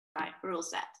Right, we're all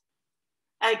set.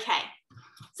 Okay,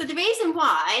 so the reason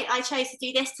why I chose to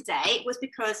do this today was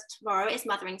because tomorrow is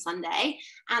Mothering Sunday,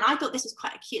 and I thought this was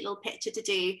quite a cute little picture to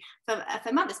do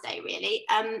for Mother's Day, really.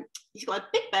 You've got a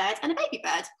big bird and a baby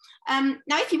bird.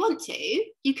 Now, if you want to,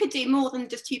 you could do more than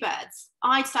just 2 birds.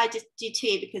 I decided to do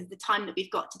 2 because of the time that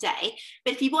we've got today.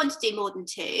 But if you want to do more than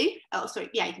 2, oh, sorry,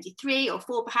 yeah, you can do 3 or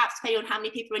 4, perhaps, depending on how many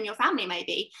people are in your family,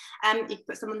 maybe. You can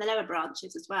put some on the lower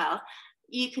branches as well.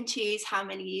 You can choose how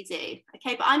many you do.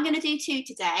 Okay, but I'm going to do 2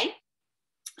 today.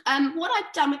 What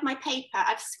I've done with my paper,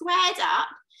 I've squared up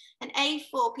an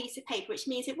A4 piece of paper, which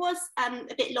means it was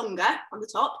a bit longer on the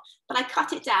top, but I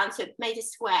cut it down so it made a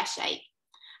square shape.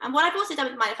 And what I've also done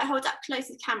with mine, if I hold up close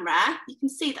to the camera, you can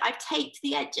see that I've taped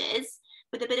the edges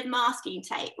with a bit of masking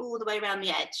tape all the way around the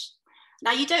edge.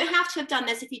 Now, you don't have to have done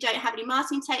this if you don't have any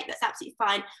masking tape, that's absolutely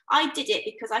fine. I did it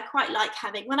because I quite like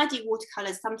having, when I do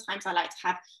watercolours, sometimes I like to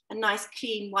have a nice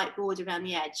clean white border around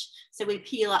the edge. So we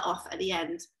peel that off at the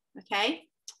end, okay?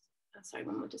 Oh, sorry,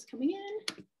 one more just coming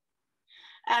in.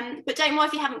 But don't worry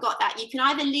if you haven't got that. You can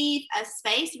either leave a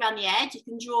space around the edge, you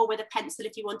can draw with a pencil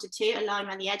if you wanted to, a line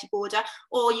around the edge border,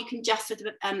 or you can just sort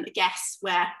of guess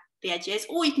where the edge is,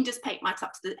 or you can just paint right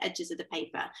up to the edges of the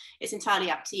paper. It's entirely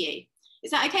up to you. Is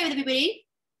that okay with everybody?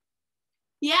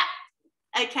 Yeah?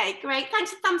 Okay, great. Thanks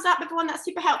for thumbs up, everyone. That's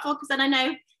super helpful because then I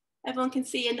know everyone can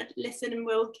see and listen and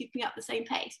we're all keeping up the same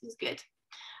pace. It's good.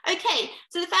 Okay,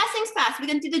 so the first things first, we're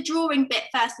going to do the drawing bit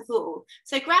first of all.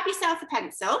 So grab yourself a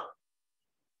pencil.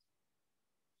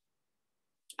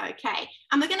 Okay,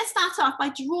 and we're going to start off by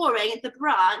drawing the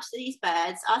branch that these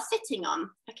birds are sitting on.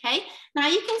 Okay, now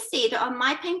you can see that on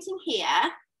my painting here,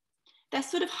 they're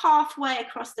sort of halfway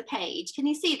across the page. Can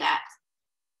you see that?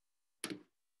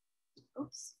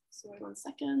 Oops, sorry, 1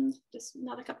 second. Just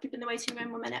another couple of people in the waiting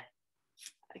room, 1 minute.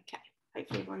 Okay,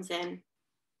 hopefully everyone's in.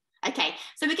 Okay,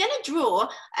 so we're going to draw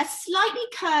a slightly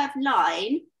curved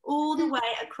line all the way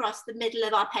across the middle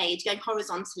of our page, going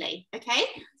horizontally. Okay,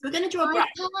 so we're going to draw a brush.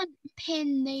 I can't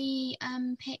pin the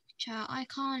picture. I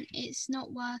can't. It's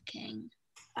not working.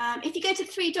 If you go to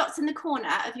 3 dots in the corner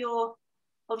of your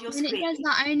screen. And it does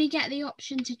not only get the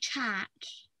option to chat.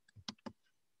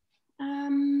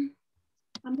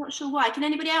 I'm not sure why. Can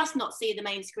anybody else not see the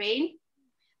main screen?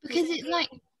 Because it's like,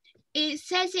 it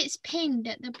says it's pinned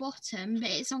at the bottom, but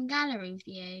it's on gallery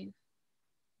view.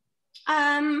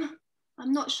 I'm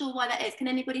not sure why that is. Can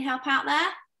anybody help out there?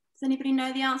 Does anybody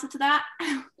know the answer to that?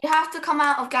 You have to come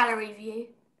out of gallery view.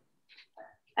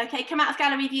 Okay, come out of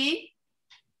gallery view.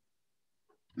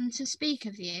 And to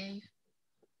speaker view.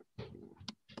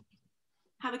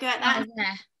 Have a go at that. Oh,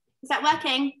 yeah. Is that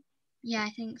working? Yeah,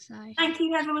 I think so. Thank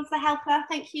you, everyone, for the helper.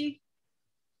 Thank you.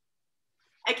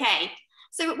 Okay,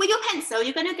 so with your pencil,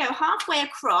 you're going to go halfway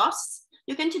across.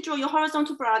 You're going to draw your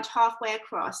horizontal branch halfway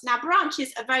across. Now,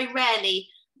 branches are very rarely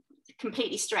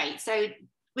completely straight, so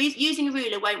using a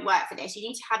ruler won't work for this. You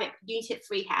need to have it, you need to hit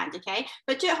freehand, okay?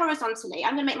 But do it horizontally.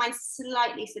 I'm going to make mine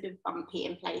slightly sort of bumpy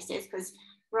in places because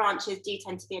branches do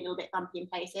tend to be a little bit bumpy in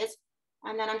places.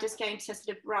 And then I'm just going to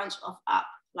sort of branch off up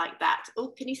like that.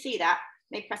 Oh, can you see that?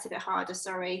 Maybe press a bit harder,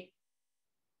 sorry.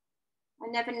 I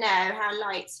never know how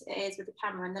light it is with the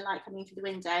camera and the light coming through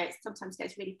the window. It sometimes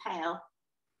gets really pale.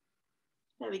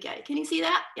 There we go. Can you see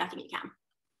that? Yeah, I think you can.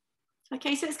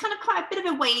 Okay, so it's kind of quite a bit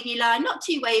of a wavy line, not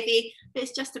too wavy, but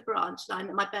it's just a branch line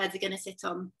that my birds are going to sit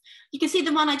on. You can see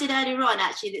the one I did earlier on,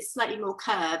 actually, that's slightly more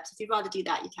curved. If you'd rather do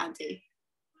that, you can do.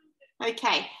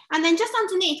 Okay, and then just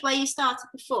underneath where you started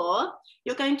before,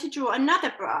 you're going to draw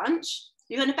another branch.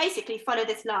 You're going to basically follow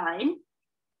this line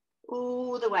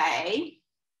all the way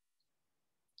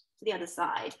to the other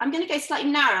side. I'm going to go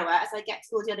slightly narrower as I get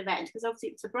towards the other end, because obviously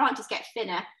if the branches get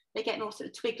thinner, they get more sort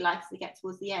of twig-like as they get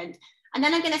towards the end. And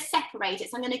then I'm going to separate it,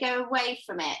 so I'm going to go away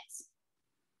from it.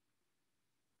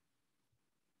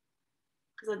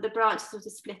 Because the branches sort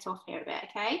of split off here a bit,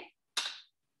 okay?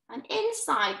 And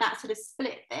inside that sort of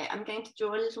split bit, I'm going to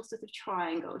draw a little sort of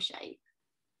triangle shape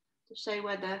to show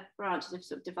where the branches have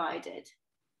sort of divided.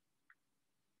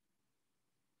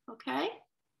 Okay,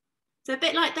 so a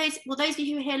bit like those, well, those of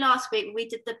you who were here last week, we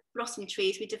did the blossom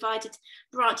trees, we divided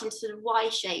branch into sort of Y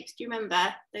shapes. Do you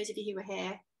remember, those of you who were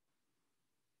here?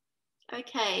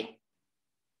 Okay,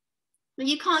 well,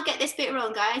 you can't get this bit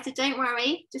wrong, guys, so don't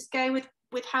worry, just go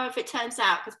with however it turns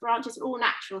out, because branches are all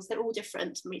natural, so they're all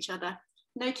different from each other.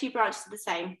 No 2 branches are the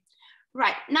same.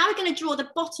 Right, now we're going to draw the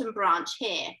bottom branch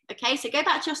here. Okay, so go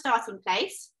back to your starting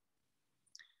place.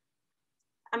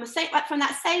 And we'll say, like, from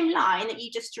that same line that you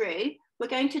just drew, we're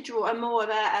going to draw a more of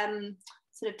a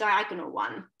sort of diagonal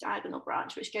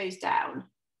branch, which goes down.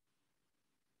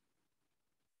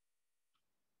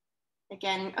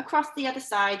 Again, across the other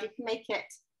side, you can make it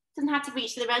Doesn't have to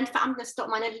reach to the end. In fact, I'm going to stop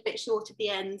mine a little bit short at the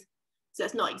end, so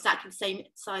it's not exactly the same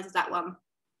size as that one.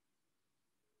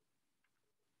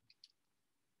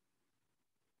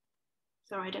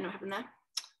 Sorry, I don't know what happened there.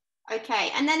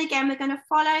 Okay, and then again, we're going to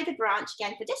follow the branch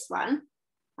again for this one,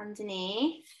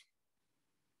 underneath.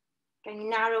 Going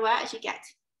narrower as you get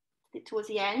towards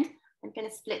the end. I'm going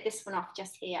to split this one off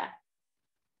just here.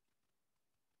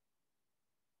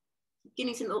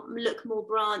 Getting to look more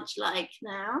branch-like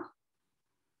now.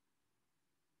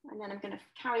 And then I'm going to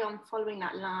carry on following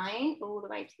that line all the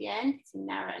way to the end, getting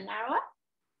narrower and narrower.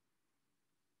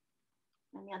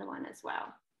 And the other one as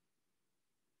well.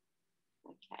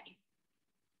 Okay.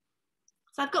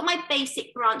 So I've got my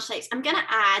basic branch shapes. I'm going to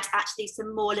add actually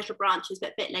some more little branches, but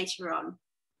a bit later on.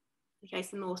 Okay,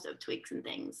 some more sort of twigs and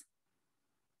things.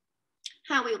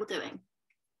 How are we all doing?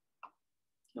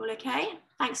 All okay?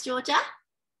 Thanks, Georgia.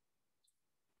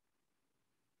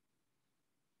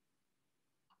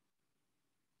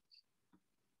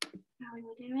 How are you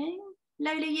all doing?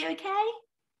 Lola, you okay?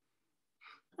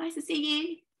 Nice to see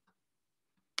you.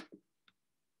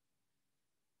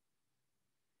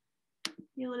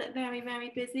 You all look very,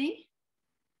 very busy.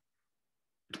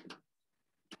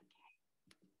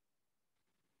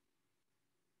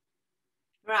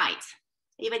 Right,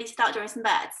 are you ready to start drawing some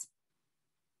birds?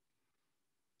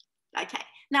 Okay,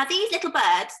 now these little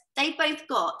birds, they've both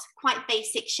got quite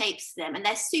basic shapes to them and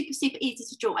they're super, super easy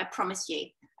to draw, I promise you,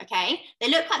 okay? They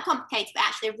look quite complicated, but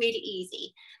actually they're really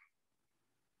easy.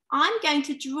 I'm going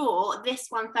to draw this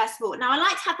one first of all. Now I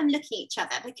like to have them looking at each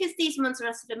other because these ones are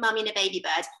a sort of mummy and a baby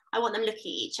bird. I want them looking at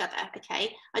each other,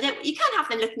 okay? You can have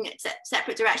them looking at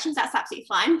separate directions, that's absolutely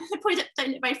fine. They probably don't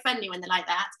look very friendly when they're like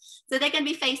that. So they're going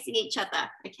to be facing each other,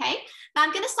 okay? Now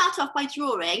I'm going to start off by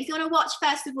drawing. If you want to watch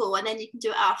first of all, and then you can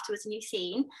do it afterwards when you've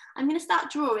seen, I'm going to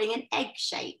start drawing an egg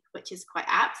shape, which is quite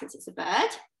apt since it's a bird.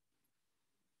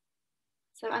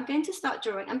 So I'm going to start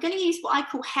drawing. I'm going to use what I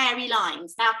call hairy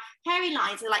lines. Now, hairy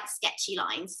lines are like sketchy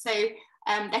lines. So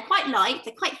they're quite light,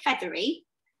 they're quite feathery,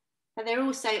 but they're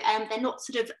also, they're not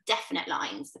sort of definite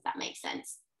lines, if that makes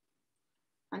sense.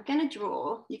 I'm going to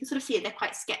draw, you can sort of see it, they're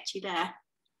quite sketchy there.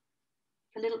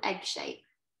 A little egg shape.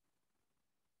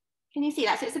 Can you see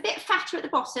that? So it's a bit fatter at the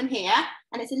bottom here,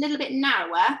 and it's a little bit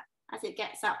narrower as it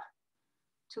gets up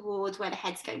towards where the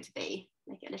head's going to be.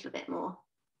 Make it a little bit more.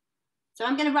 So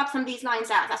I'm going to rub some of these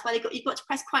lines out. That's why you've got to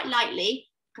press quite lightly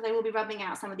because I will be rubbing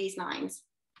out some of these lines.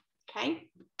 Okay.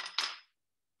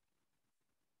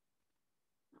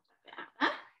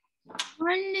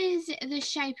 One is the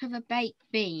shape of a baked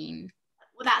bean.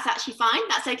 Well, that's actually fine.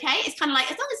 That's okay. It's kind of like,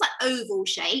 as long as it's like oval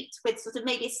shaped with sort of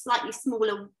maybe a slightly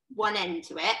smaller one end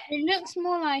to it. It looks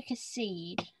more like a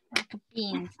seed, like a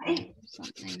bean seed or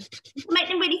something. You can make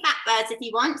them really fat birds if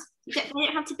you want. They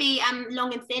don't have to be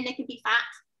long and thin. They can be fat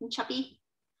and chubby.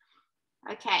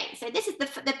 Okay, so this is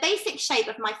the basic shape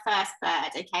of my first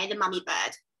bird, okay, the mummy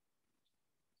bird.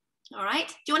 All right,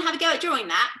 do you want to have a go at drawing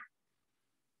that?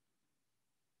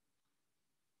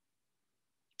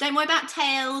 Don't worry about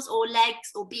tails or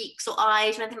legs or beaks or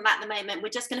eyes or anything like that at the moment. We're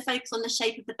just going to focus on the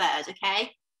shape of the bird,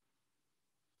 okay?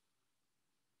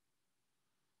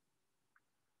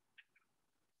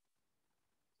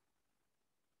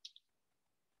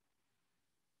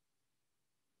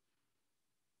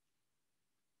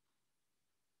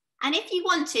 And if you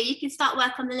want to, you can start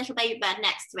work on the little baby bird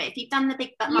next to it. If you've done the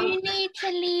big bird, you need to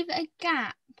leave a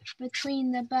gap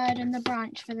between the bird and the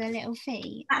branch for the little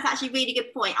feet. That's actually a really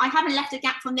good point. I haven't left a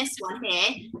gap from this one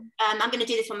here. I'm going to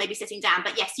do this one maybe sitting down,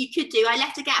 but yes, you could do. I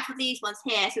left a gap for these ones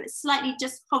here, so it's slightly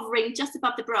just hovering just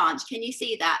above the branch. Can you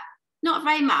see that? Not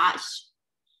very much,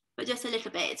 but just a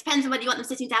little bit. It depends on whether you want them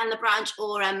sitting down on the branch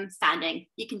or standing.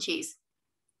 You can choose.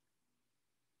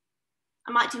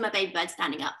 I might do my baby bird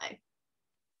standing up though.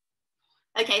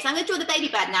 Okay, so I'm going to draw the baby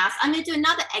bird now. So I'm going to do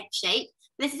another egg shape.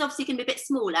 This is obviously going to be a bit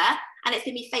smaller and it's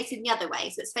going to be facing the other way.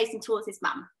 So it's facing towards his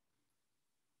mum.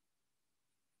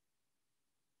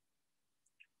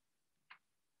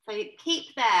 So keep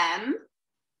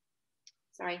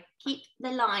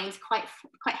the lines quite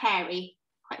hairy,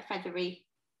 quite feathery.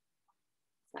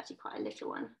 It's actually quite a little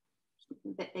one,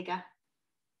 something a bit bigger.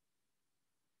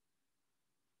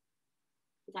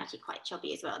 It's actually quite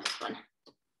chubby as well, this one.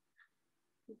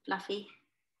 Fluffy.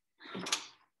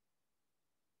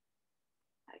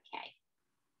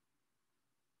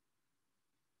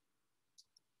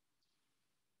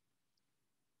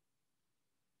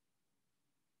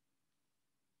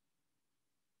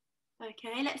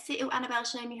 Okay, let's see. Oh, Annabelle,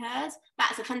 show me hers.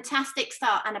 That's a fantastic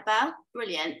start, Annabelle.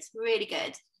 Brilliant, really good.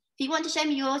 If you want to show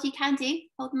me yours, you can do.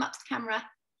 Hold them up to the camera.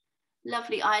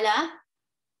 Lovely, Isla.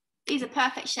 These are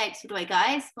perfect shapes, by the way,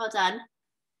 guys. Well done.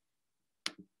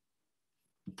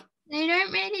 They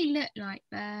don't really look like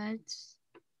birds.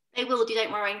 They will do,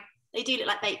 don't worry. They do look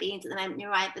like baked beans at the moment, you're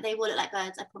right, but they will look like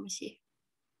birds, I promise you.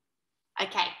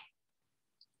 Okay.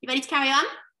 You ready to carry on?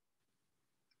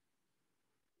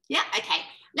 Yeah, okay.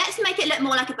 Let's make it look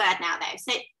more like a bird now though.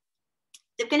 So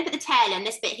we're going to put the tail in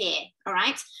this bit here, all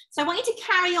right? So I want you to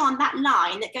carry on that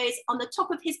line that goes on the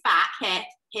top of his back here,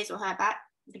 his or her back,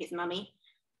 I think it's mummy,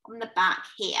 on the back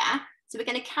here. So we're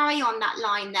going to carry on that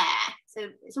line there. So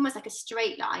it's almost like a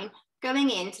straight line going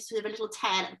into sort of a little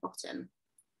tail at the bottom,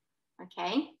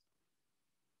 okay?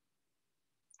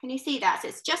 Can you see that? So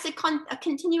it's just a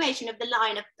continuation of the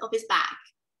line of his back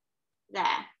there,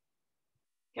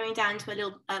 going down to a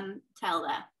little tail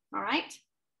there, all right?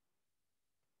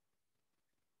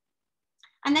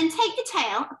 And then take the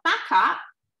tail back up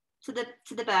to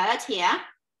the bird here.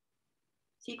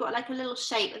 So you've got like a little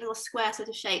shape, a little square sort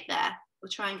of shape there, or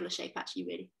triangular shape actually,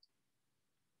 really.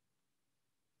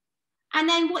 And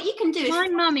then what you can do is... My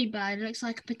mummy bird looks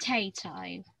like a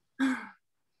potato.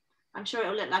 I'm sure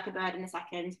it'll look like a bird in a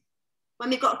second. When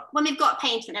we've got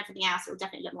paint and everything else, it'll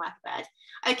definitely look more like a bird.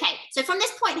 Okay, so from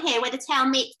this point here where the tail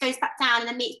goes back down and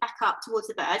then meets back up towards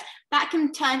the bird, that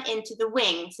can turn into the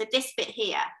wing. So this bit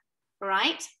here, all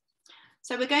right?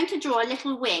 So we're going to draw a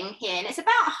little wing here, and it's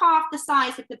about half the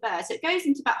size of the bird. So it goes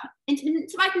right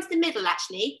into the middle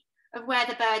actually of where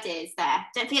the bird is there.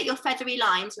 Don't forget your feathery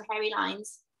lines, your hairy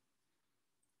lines.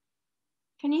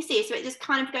 Can you see? So it just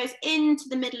kind of goes into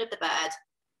the middle of the bird.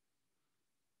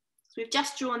 So we've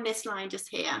just drawn this line just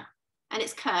here, and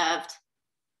it's curved.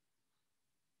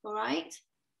 All right.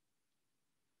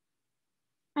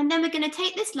 And then we're going to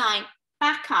take this line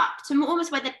back up to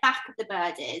almost where the back of the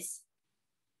bird is.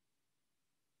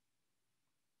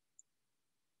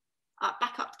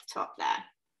 Back up to the top there.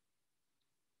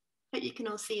 Hope you can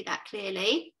all see that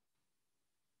clearly.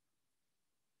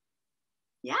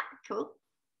 Yeah, cool.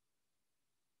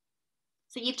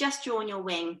 So you've just drawn your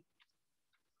wing.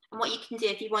 And what you can do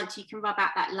if you want to, you can rub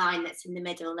out that line that's in the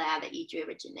middle there that you drew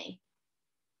originally.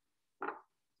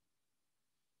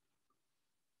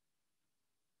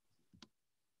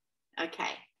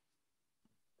 Okay.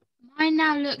 Mine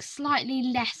now looks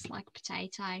slightly less like a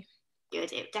potato.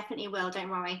 Good, it definitely will, don't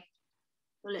worry.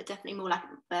 It'll look definitely more like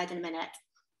a bird in a minute.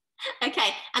 Okay,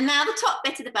 and now the top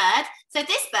bit of the bird. So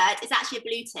this bird is actually a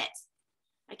blue tit.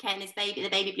 Okay, and the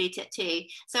baby blue tit too.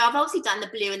 So I've obviously done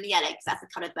the blue and the yellow because that's the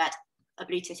colour of bird a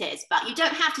blue tit is, but you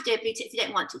don't have to do a blue tit if you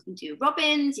don't want to. You can do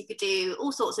robins, you could do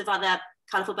all sorts of other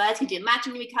colourful birds, you can do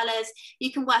imaginary colours,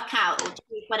 you can work out or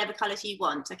choose whatever colours you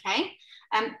want, okay?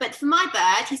 But for my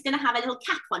bird, he's going to have a little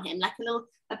cap on him, like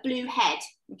a blue head,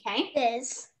 okay?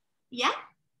 Liz. Yeah?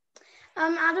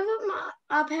 Out of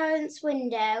our parents'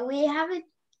 window, we have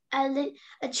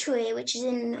a tree which is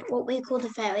in what we call the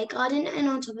fairy garden, and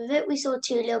on top of it, we saw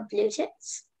two little blue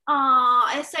tits. Oh,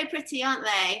 they're so pretty, aren't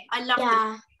they? I love them.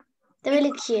 Yeah, they're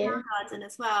really cute. Garden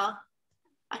as well.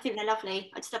 I think they're lovely.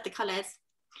 I just love the colours.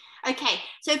 Okay,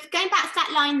 so going back to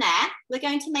that line there, we're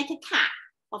going to make a cap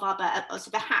of our bird, or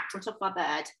sort of a hat on top of our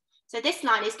bird. So this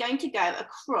line is going to go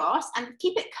across and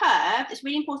keep it curved. It's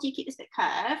really important you keep this bit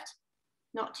curved,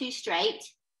 not too straight.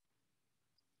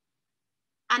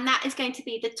 And that is going to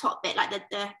be the top bit, like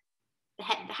the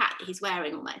hat that he's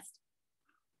wearing almost.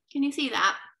 Can you see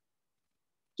that?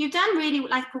 You've done really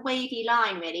like a wavy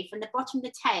line really from the bottom of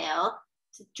the tail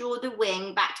to draw the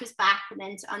wing back to his back and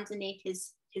then to underneath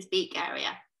his beak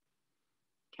area.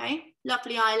 Okay,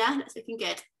 lovely, Isla, that's looking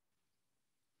good.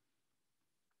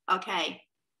 Okay,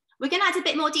 we're going to add a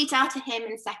bit more detail to him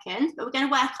in a second, but we're going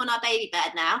to work on our baby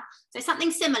bird now. So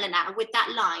something similar now with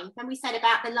that line. When we said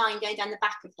about the line going down the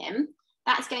back of him,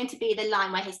 that's going to be the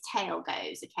line where his tail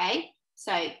goes, okay?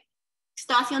 So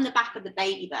starting on the back of the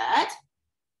baby bird,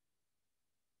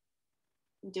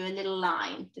 and do a little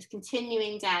line, just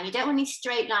continuing down. You don't want any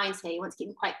straight lines here, you want to keep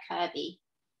them quite curvy.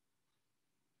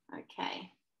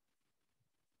 Okay.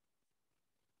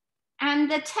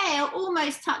 And the tail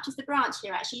almost touches the branch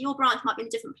here, actually. Your branch might be in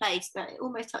a different place, but it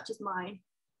almost touches my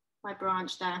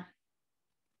branch there.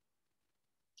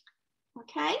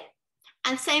 Okay,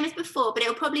 and same as before, but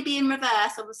it'll probably be in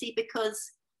reverse, obviously,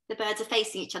 because the birds are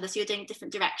facing each other, so you're doing a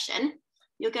different direction.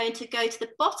 You're going to go to the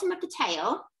bottom of the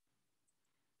tail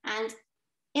and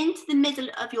into the middle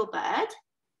of your bird,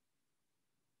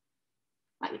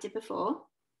 like we did before,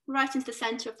 right into the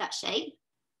center of that shape,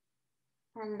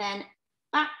 and then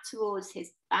back towards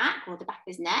his back or the back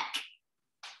of his neck,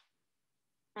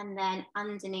 and then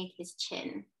underneath his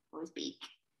chin or his beak.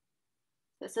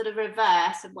 So sort of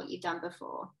reverse of what you've done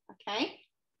before, okay?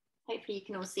 Hopefully you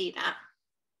can all see that.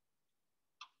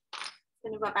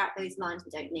 I'm going to rub out those lines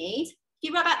we don't need. If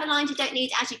you rub out the lines you don't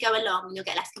need as you go along, you'll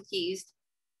get less confused.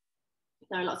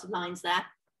 There are lots of lines there.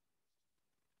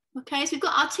 Okay, so we've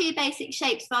got our 2 basic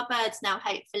shapes for our birds now,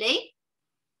 hopefully.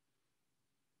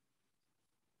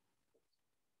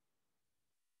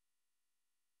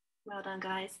 Well done,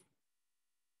 guys.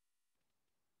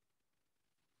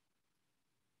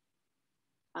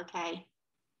 Okay.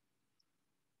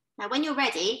 Now, when you're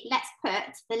ready, let's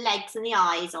put the legs and the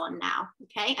eyes on now,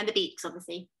 okay? And the beaks,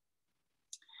 obviously.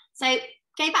 So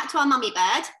going back to our mummy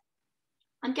bird,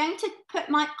 I'm going to put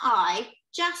my eye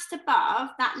just above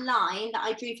that line that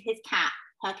I drew for his cap,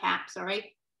 her cap,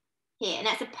 sorry, here. And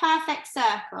that's a perfect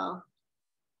circle.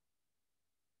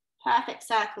 Perfect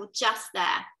circle just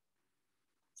there.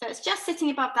 So it's just sitting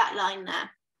above that line there.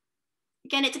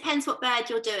 Again, it depends what bird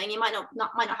you're doing. You might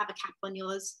not have a cap on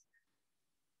yours.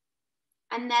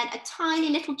 And then a tiny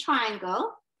little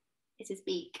triangle is his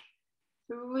beak.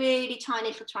 A really tiny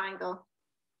little triangle.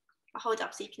 I'll hold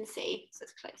up so you can see, so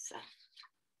it's closer.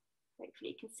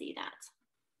 Hopefully you can see that.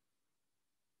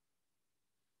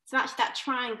 So actually that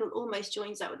triangle almost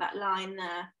joins up with that line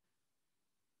there.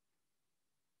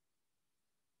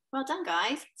 Well done,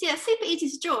 guys. See, they're super easy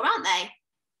to draw, aren't they?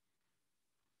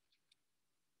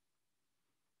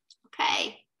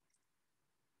 Okay.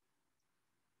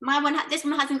 This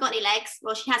one hasn't got any legs.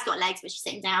 Well, she has got legs, but she's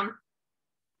sitting down.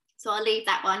 So I'll leave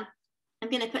that one. I'm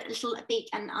going to put a little beak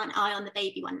and an eye on the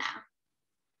baby one now.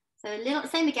 So a little,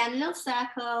 same again, a little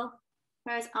circle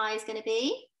where his eye is going to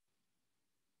be.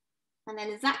 And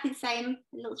then exactly the same,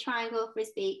 a little triangle for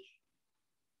his beak.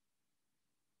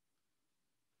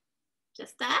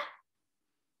 Just there.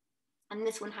 And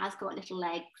this one has got little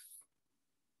legs.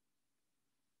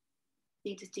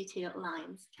 You just do 2 little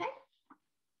lines, okay?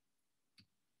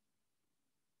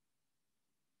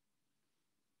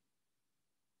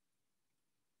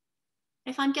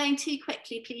 If I'm going too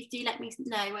quickly, please do let me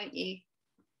know, won't you?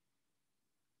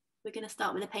 We're going to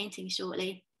start with a painting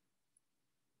shortly.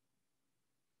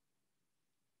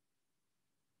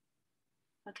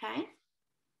 Okay.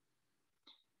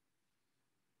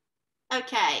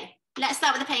 Okay, let's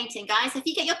start with the painting, guys. If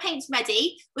you get your paints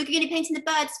ready, we're going to be painting the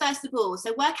birds first of all.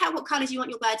 So work out what colours you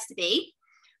want your birds to be,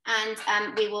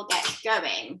 and we will get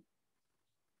going.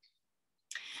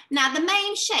 Now, the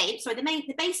main shape, sorry,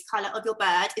 the base colour of your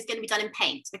bird is going to be done in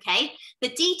paint, okay? The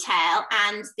detail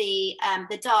and the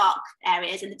dark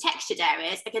areas and the textured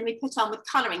areas are going to be put on with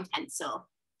colouring pencil,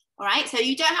 all right? So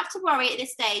you don't have to worry at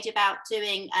this stage about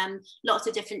doing lots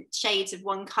of different shades of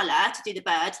one colour to do the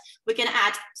bird. We're going to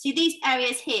add, see these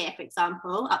areas here, for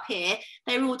example, up here,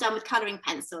 they're all done with colouring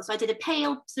pencil. So I did a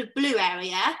pale sort of blue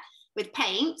area with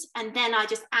paint, and then I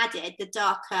just added the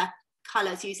darker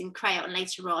colours using crayon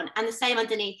later on, and the same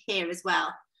underneath here as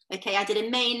well. Okay, I did a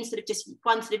main sort of just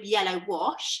one sort of yellow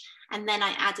wash, and then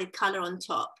I added colour on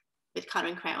top with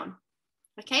colouring crayon.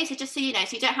 Okay, so just so you know,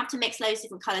 so you don't have to mix loads of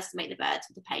different colours to make the birds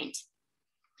with the paint.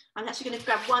 I'm actually going to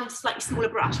grab one slightly smaller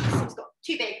brush because it's got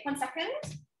too big. 1 second.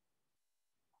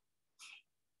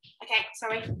 Okay,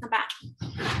 sorry, I'm back.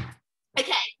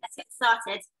 Okay, let's get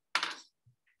started.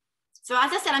 So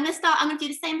as I said, I'm going to do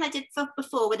the same as I did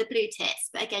before with the blue tips,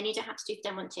 but again, you don't have to do if you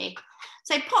don't want to.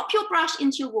 So pop your brush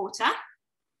into your water.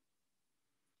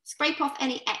 Scrape off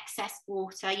any excess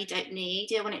water you don't need.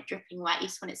 You don't want it dripping wet, you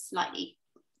just want it slightly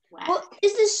wet. What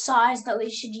is the size that we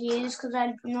should use? Because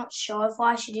I'm not sure if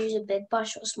I should use a big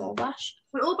brush or a small brush.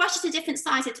 Well, all brushes are different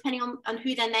sizes depending on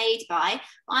who they're made by.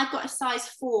 I've got a size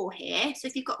 4 here. So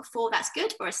if you've got a 4, that's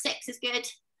good, or a 6 is good.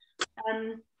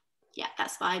 Yeah,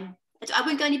 that's fine. I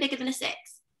wouldn't go any bigger than a 6.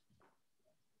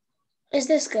 Is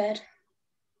this good?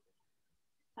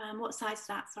 What size is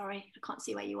that? Sorry, I can't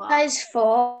see where you are. Size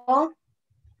 4.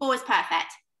 4 is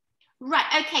perfect.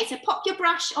 Right, okay, so pop your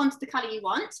brush onto the colour you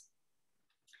want.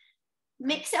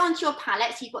 Mix it onto your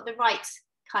palette so you've got the right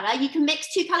colour. You can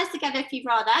mix 2 colours together if you'd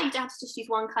rather. You don't have to just use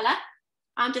 1 colour.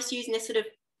 I'm just using this sort of,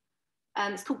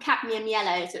 it's called cadmium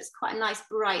yellow, so it's quite a nice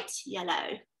bright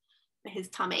yellow for his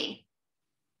tummy.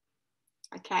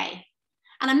 Okay.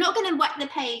 And I'm not going to wet the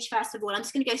page first of all. I'm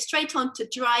just going to go straight on to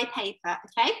dry paper,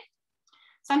 okay?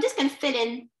 So I'm just going to fill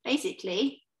in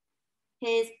basically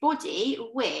his body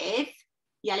with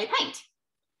yellow paint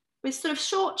with sort of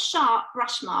short, sharp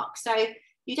brush marks. So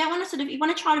you don't want to you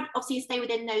want to try to obviously stay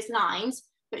within those lines,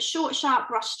 but short, sharp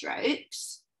brush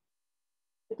strokes,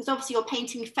 because obviously you're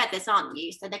painting feathers, aren't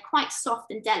you? So they're quite soft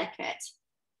and delicate.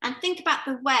 And think about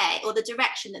the way or the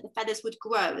direction that the feathers would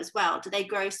grow as well. Do they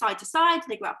grow side to side? Do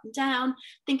they grow up and down?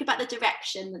 Think about the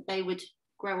direction that they would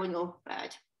grow on your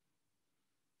bird.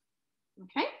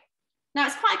 Okay. Now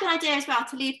it's quite a good idea as well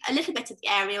to leave a little bit of the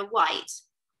area white,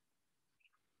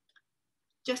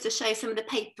 just to show some of the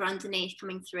paper underneath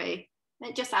coming through.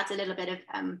 It just adds a little bit of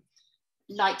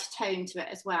light tone to it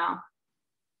as well.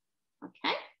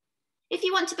 Okay. If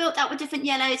you want to build up with different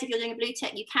yellows, if you're doing a blue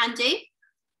tick, you can do.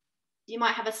 You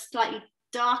might have a slightly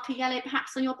darker yellow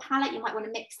perhaps on your palette. You might want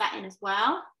to mix that in as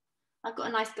well. I've got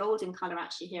a nice golden colour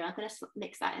actually here. I'm going to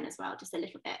mix that in as well, just a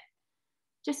little bit,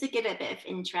 just to give it a bit of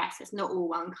interest. It's not all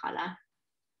one colour.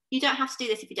 You don't have to do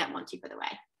this if you don't want to, by the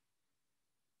way.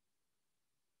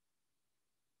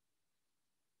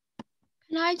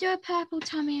 Can I do a purple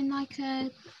tummy and like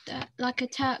a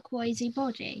turquoisey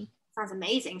body? Sounds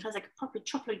amazing. Sounds like a proper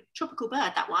tropical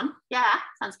bird, that one. Yeah,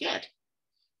 sounds good.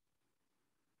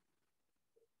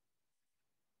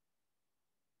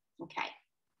 Okay.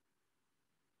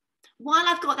 While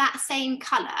I've got that same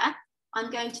colour,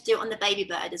 I'm going to do it on the baby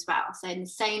bird as well. So in the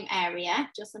same area,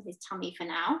 just on his tummy for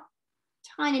now.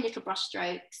 Tiny little brush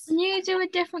strokes. Can you do a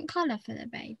different colour for the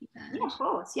baby bird? Yeah, of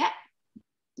course, yeah.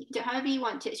 You can do it however you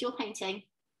want to, it's your painting.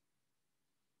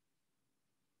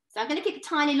 So I'm going to keep a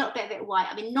tiny little bit of it white.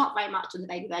 I mean, not very much on the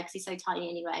baby bird because he's so tiny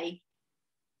anyway.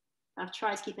 I've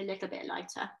tried to keep a little bit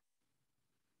lighter.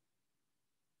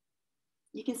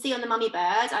 You can see on the mummy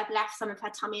bird, I've left some of her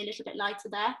tummy a little bit lighter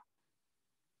there.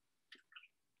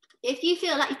 If you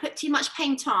feel like you put too much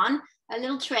paint on, a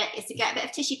little trick is to get a bit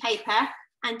of tissue paper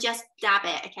and just dab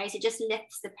it, okay? So it just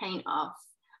lifts the paint off.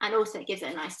 And also it gives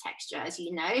it a nice texture, as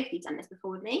you know, if you've done this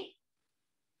before with me.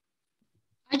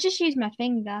 I just use my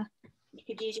finger. You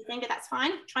could use your finger, that's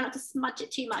fine. Try not to smudge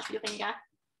it too much with your finger.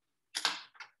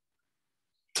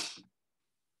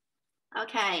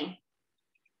 Okay.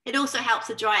 It also helps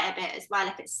to dry it a bit as well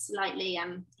if it's slightly,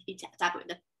 if you dab it with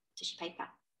the tissue paper.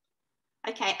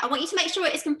 Okay, I want you to make sure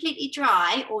it is completely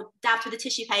dry or dabbed with the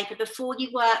tissue paper before you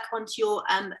work onto your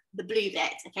the blue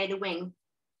bit, okay, the wing,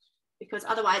 because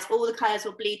otherwise all the colours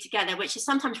will bleed together, which is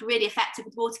sometimes really effective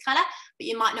with watercolour, but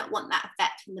you might not want that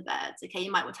effect from the birds, okay?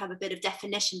 You might want to have a bit of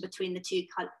definition between the two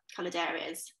coloured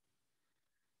areas.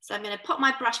 So I'm going to pop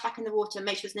my brush back in the water and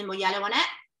make sure there's no more yellow on it,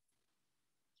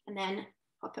 and then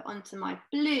pop it onto my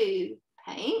blue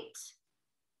paint.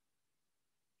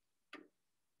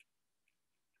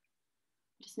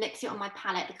 Just mix it on my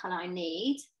palette, the colour I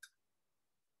need.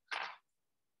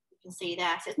 You can see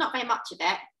there, so it's not very much of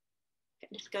it.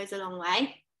 It just goes a long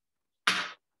way.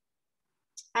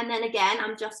 And then again,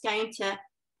 I'm just going to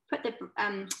put the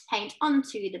paint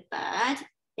onto the bird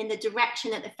in the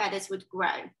direction that the feathers would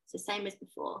grow. So same as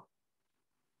before.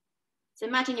 So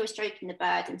imagine you were stroking the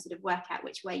bird and sort of work out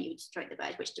which way you would stroke the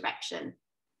bird, which direction.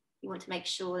 You want to make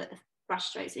sure that the brush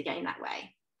strokes are going that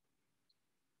way.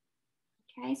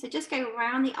 Okay, so just go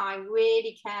around the eye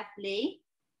really carefully.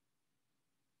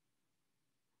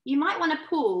 You might want to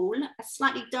pull a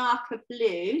slightly darker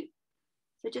blue,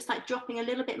 so just like dropping a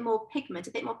little bit more pigment,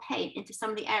 a bit more paint into some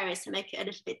of the areas to make it a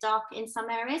little bit darker in some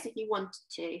areas if you wanted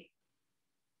to.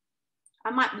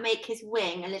 I might make his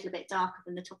wing a little bit darker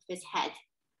than the top of his head.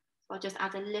 So I'll just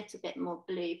add a little bit more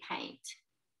blue paint,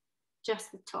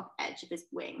 just the top edge of his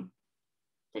wing.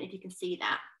 Don't know if you can see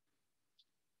that.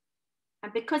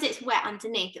 And because it's wet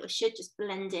underneath, it should just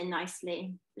blend in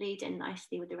nicely, bleed in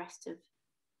nicely with the rest of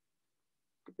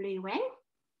the blue wing.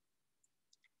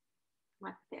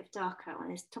 Might be a bit of darker on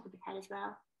his top of the head as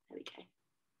well. There we go.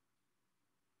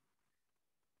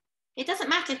 It doesn't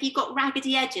matter if you've got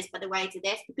raggedy edges, by the way, to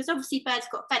this, because obviously birds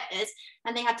have got feathers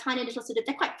and they have tiny little sort of,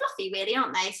 they're quite fluffy really,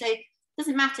 aren't they? So it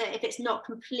doesn't matter if it's not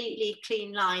completely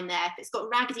clean line there. If it's got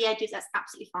raggedy edges, that's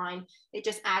absolutely fine. It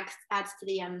just adds to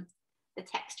the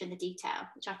texture and the detail,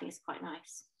 which I think is quite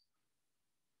nice.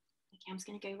 Okay, I'm just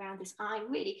going to go around this eye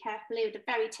really carefully with the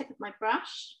very tip of my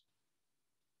brush.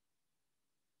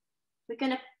 We're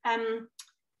going to,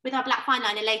 with our black fine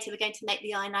liner later, we're going to make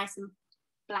the eye nice and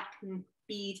black and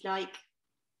bead-like.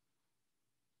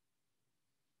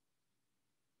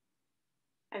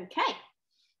 Okay.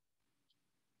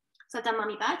 So I've done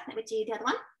mummy bird. Let me do the other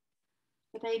one.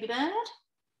 The baby bird.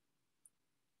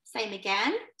 Same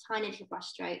again, tiny little brush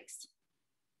strokes.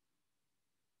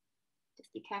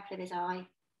 Just be careful of his eye.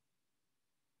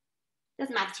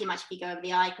 Doesn't matter too much if you go over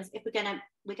the eye, because if we're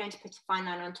going to put a fine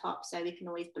liner on top, so we can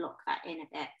always block that in a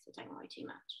bit, so don't worry too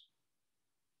much.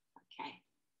 Okay.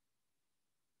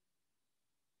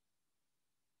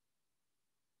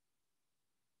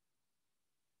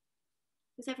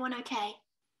 Is everyone okay?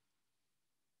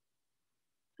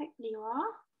 Hopefully you are.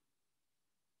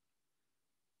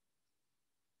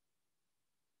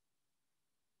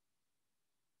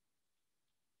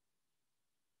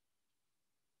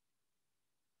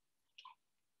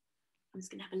 I'm just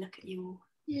going to have a look at you all.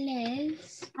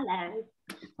 Liz. Hello.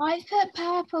 I've put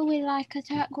purple with like a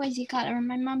turquoisey colour in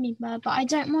my mummy bird, but I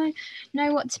don't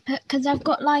know what to put because I've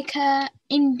got like a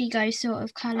indigo sort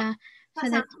of colour for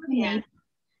the tummy.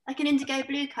 Like an indigo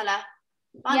blue colour.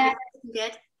 Yeah.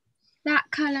 Good. that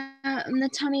colour on the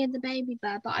tummy of the baby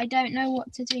bird, but I don't know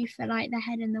what to do for like the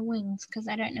head and the wings because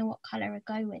I don't know what colour to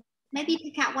go with. Maybe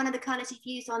pick out one of the colours you've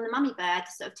used on the mummy bird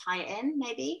to sort of tie it in,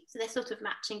 maybe. So they're sort of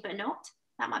matching but not.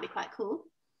 That might be quite cool.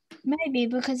 Maybe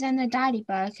because then the daddy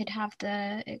bird could have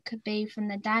it could be from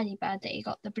the daddy bird that he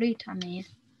got the blue tummy in.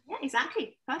 Yeah,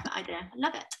 exactly. Perfect idea. I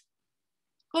love it.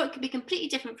 Or it could be completely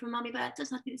different from mummy bird. It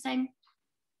doesn't have to be the same.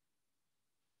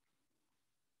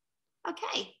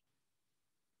 Okay.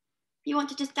 If you want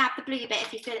to just dab the blue bit,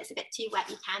 if you feel it's a bit too wet,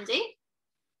 you can do.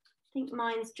 I think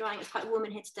mine's drying. It's quite warm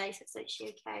in here today, so it's actually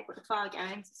okay. I've got the fire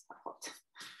going, so it's quite hot.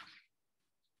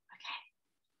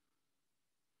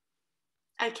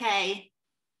 Okay. Okay.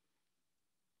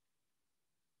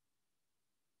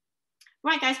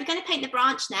 Right, guys, we're going to paint the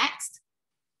branch next.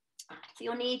 So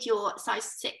you'll need your size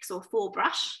 6 or 4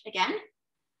 brush again.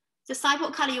 Decide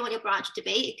what colour you want your branch to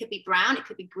be. It could be brown, it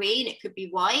could be green, it could be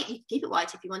white. You can keep it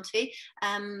white if you want to. It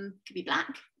could be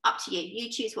black. Up to you. You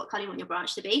choose what colour you want your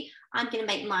branch to be. I'm going to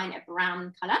make mine a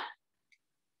brown colour.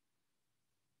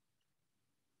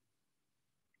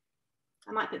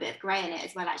 I might put a bit of grey in it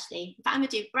as well, actually. In fact, I'm going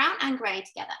to do brown and grey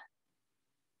together.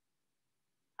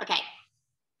 Okay.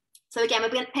 So again,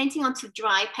 we're painting onto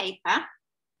dry paper,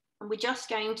 and we're just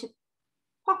going to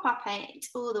pop our paint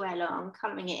all the way along,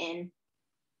 colouring it in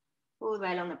all the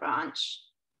way along the branch.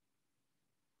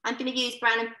 I'm going to use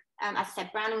brown and, as I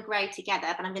said, brown and grey together,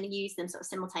 but I'm going to use them sort of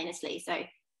simultaneously. So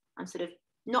I'm sort of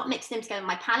not mixing them together with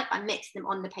my palette, but I'm mixing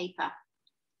them on the paper.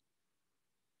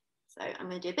 So I'm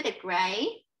going to do a bit of grey,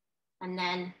 and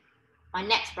then my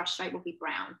next brush stroke will be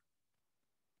brown.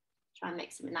 Try and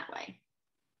mix them in that way.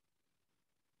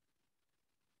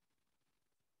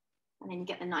 And then you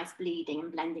get the nice bleeding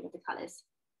and blending of the colours.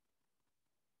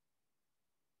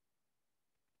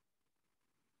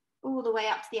 All the way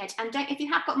up to the edge. And if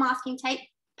you have got masking tape,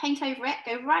 paint over it,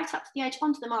 go right up to the edge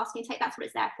onto the masking tape. That's what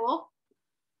it's there for.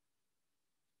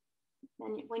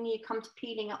 Then when you come to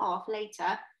peeling it off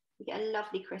later, you get a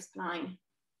lovely crisp line.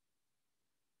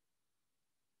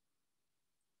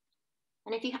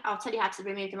 And if you, I'll tell you how to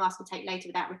remove the masking tape later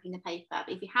without ripping the paper. But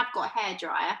if you have got a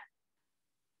hairdryer,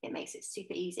 it makes it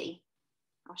super easy.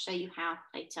 I'll show you how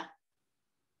later.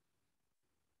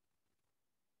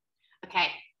 Okay.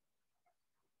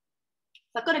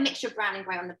 So I've got a mixture of brown and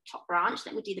grey on the top branch.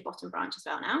 Let me do the bottom branch as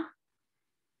well now.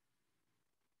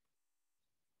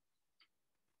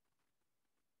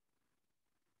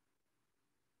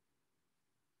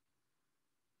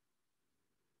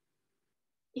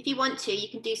 If you want to, you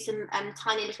can do some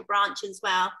tiny little branches as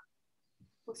well.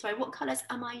 Oh, sorry, what colours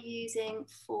am I using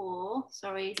for?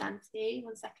 Sorry, Zanti,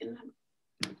 1 second.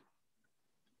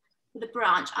 For the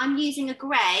branch, I'm using a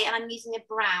grey and I'm using a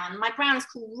brown. My brown is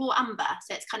called raw umber,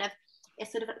 so it's kind of,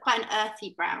 it's sort of quite an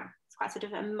earthy brown. It's quite sort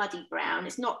of a muddy brown.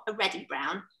 It's not a reddy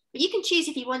brown, but you can choose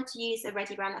if you want to use a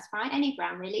reddy brown, that's fine. Any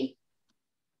brown really.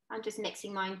 I'm just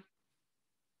mixing mine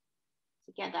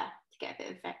together to get a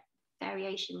bit of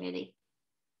variation really.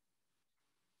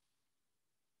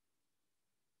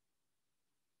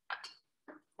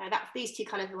 So that's these two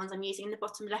colours, the ones I'm using in the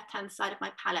bottom left-hand side of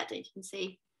my palette that you can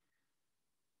see.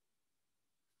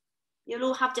 You'll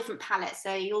all have different palettes,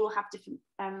 so you'll all have different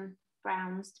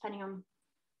browns depending on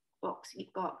the box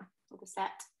you've got or the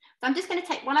set. So I'm just going to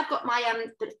take, while I've got my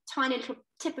the tiny little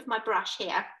tip of my brush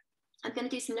here, I'm going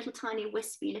to do some little tiny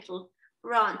wispy little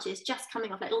branches just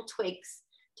coming off, like little twigs,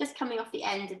 just coming off the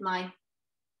end of my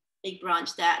big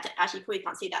branch there. Actually, you probably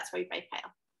can't see that, it's very, very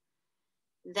pale.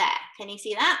 There, can you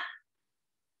see that?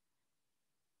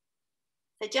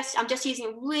 So I'm just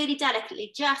using really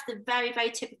delicately, just the very, very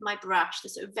tip of my brush, the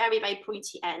sort of very, very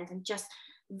pointy end, and just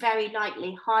very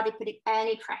lightly, hardly putting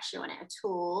any pressure on it at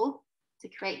all to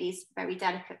create these very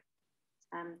delicate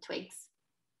twigs.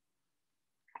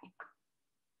 Okay.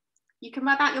 You can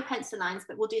rub out your pencil lines,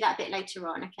 but we'll do that a bit later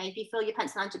on, okay? If you feel your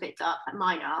pencil lines are a bit dark, like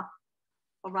mine are,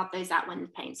 I'll rub those out when the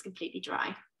paint's completely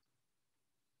dry.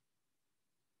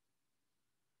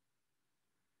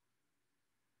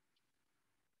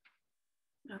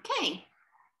 Okay.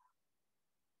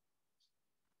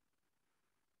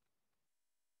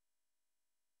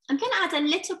 I'm going to add a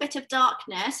little bit of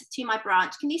darkness to my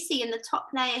branch. Can you see in the top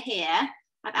layer here,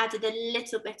 I've added a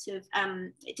little bit of,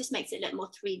 it just makes it look more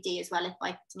 3D as well if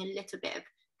by putting a little bit of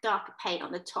darker paint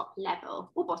on the top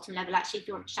level, or bottom level actually, if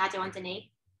you want shadow underneath.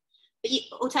 But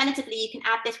alternatively, you can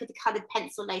add this with a coloured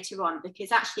pencil later on,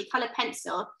 because actually coloured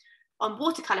pencil on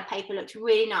watercolour paper looks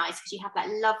really nice because you have that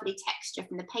lovely texture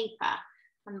from the paper.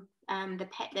 And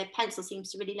the pencil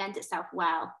seems to really lend itself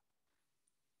well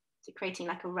to creating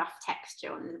like a rough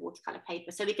texture on the watercolour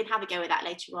paper. So we can have a go with that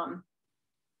later on.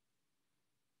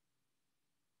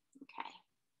 Okay.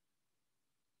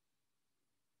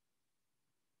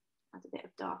 a bit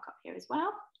of dark up here as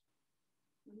well.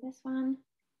 And this one.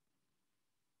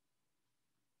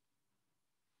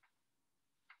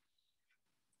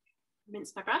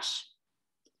 Rinse my brush.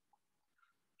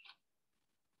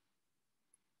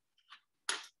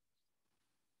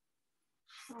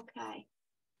 Okay,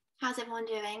 how's everyone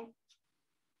doing?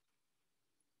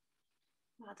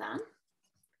 Well done.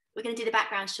 We're going to do the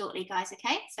background shortly, guys,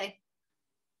 okay? So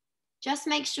just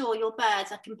make sure your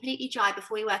birds are completely dry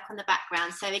before you work on the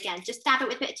background. So again, just dab it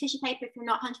with a bit of tissue paper if you're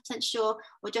not 100% sure,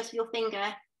 or just with your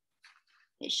finger.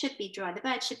 It should be dry. The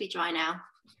bird should be dry now.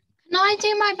 Can I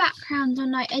do my background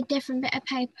on like a different bit of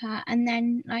paper and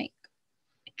then like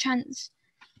transfer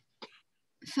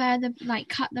the, like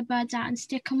cut the birds out and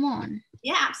stick them on?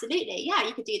 Yeah, absolutely. Yeah,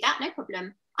 you could do that, no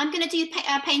problem. I'm going to do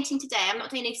painting today. I'm not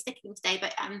doing any sticking today,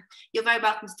 but you're very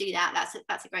welcome to do that.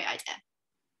 That's a great idea.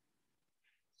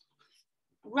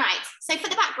 Right, so for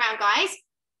the background, guys.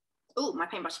 Oh, my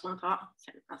paintbrush is falling apart.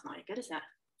 That's not good, is it? There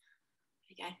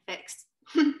you go, fixed.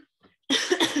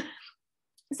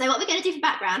 So what we're going to do for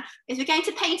background is we're going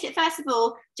to paint it first of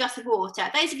all just with water.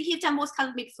 Those of you who've done watercolour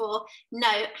with me before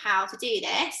know how to do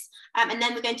this, and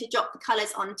then we're going to drop the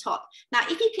colours on top. Now,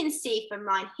 if you can see from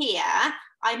mine here,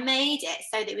 I made it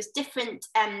so that it was different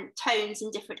tones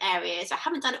in different areas. I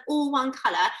haven't done it all one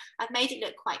colour. I've made it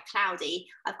look quite cloudy.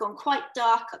 I've gone quite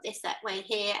dark up this way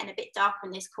here and a bit darker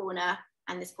in this corner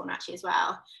and this corner actually as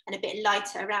well, and a bit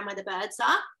lighter around where the birds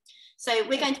are. So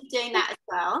we're going to be doing that as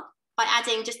well, by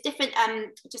adding just different,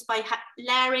 just by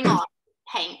layering on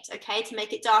paint, okay, to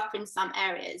make it darker in some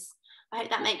areas. I hope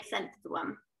that makes sense,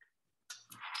 everyone.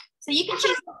 So you can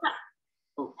choose.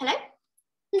 Oh, hello?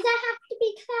 Does that have to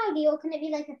be cloudy or can it be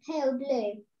like a pale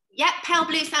blue? Yeah, pale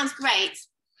blue sounds great.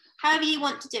 However you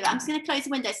want to do it. I'm just going to close the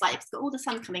window slightly because it's got all the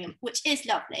sun coming in, which is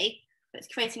lovely, but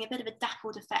it's creating a bit of a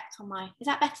dappled effect on my, is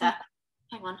that better?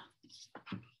 Hang on.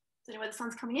 Don't know where the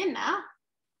sun's coming in now.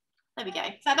 There we go.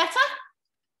 Is that better?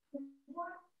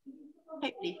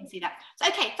 Hopefully you can see that. So,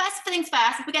 okay, first things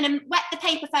first, we're going to wet the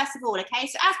paper first of all, okay?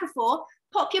 So as before,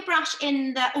 pop your brush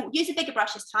in the, oh, use a bigger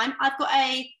brush this time. I've got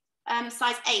a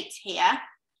size 8 here,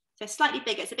 so slightly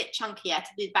bigger, it's a bit chunkier to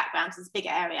do the background, so it's a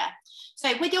bigger area.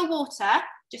 So with your water,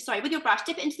 with your brush,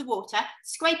 dip it into the water,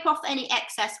 scrape off any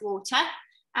excess water,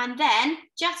 and then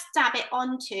just dab it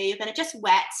onto, you're going to just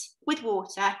wet with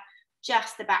water,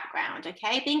 just the background,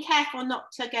 okay? Being careful not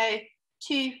to go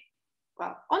too,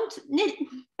 well,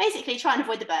 basically try and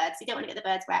avoid the birds. You don't want to get the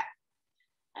birds wet.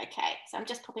 Okay, so I'm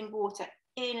just popping water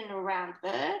in and around the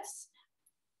birds.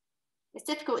 It's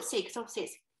difficult to see because obviously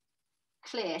it's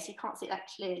clear, so you can't see that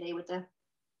clearly with the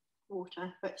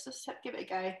water, but just give it a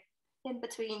go in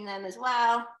between them as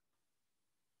well.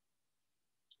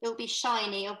 It'll be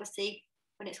shiny, obviously,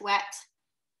 when it's wet.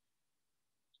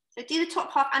 So do the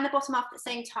top half and the bottom half at the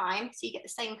same time, so you get the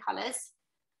same colours.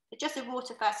 So just the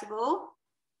water first of all.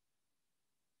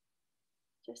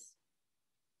 Just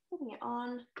putting it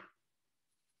on.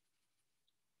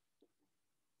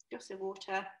 Just the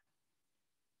water.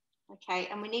 Okay,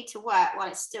 and we need to work while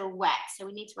it's still wet. So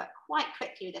we need to work quite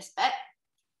quickly with this bit,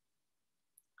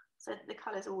 so that the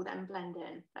colours all then blend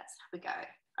in. Let's have a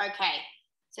go. Okay,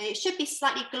 so it should be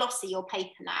slightly glossy, your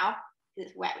paper now,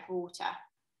 because it's wet with water.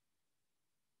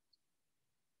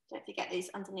 Don't forget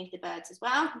these underneath the birds as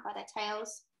well, by their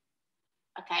tails.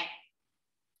 Okay.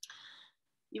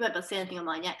 You won't be able to see anything on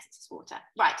mine yet because it's just water.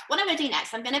 Right, what I'm going to do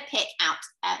next, I'm going to pick out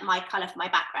my colour for my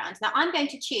background. Now I'm going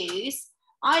to choose,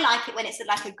 I like it when it's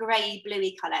like a grey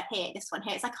bluey colour here, this one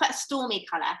here. It's like quite a stormy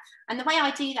colour. And the way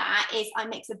I do that is I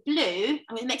mix a blue,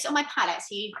 I'm going to mix it on my palette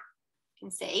so you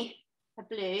can see a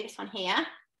blue, this one here.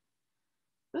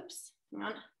 Oops, hang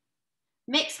on.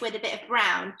 Mixed with a bit of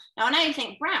brown. Now I know you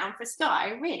think brown for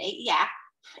sky, really? Yeah,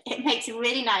 it makes a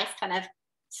really nice kind of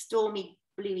stormy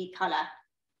bluey colour,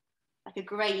 like a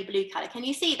grey blue colour. Can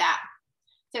you see that?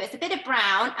 So it's a bit of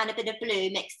brown and a bit of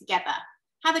blue mixed together.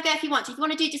 Have a go if you want to. If you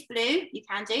want to do just blue, you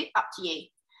can do, up to you.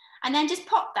 And then just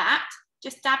pop that,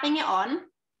 just dabbing it on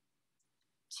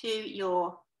to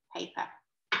your paper.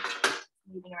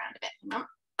 Moving around a bit, hang on.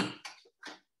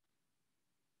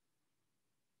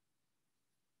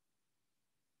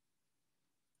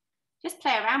 Just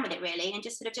play around with it really, and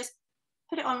just sort of just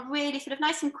put it on really sort of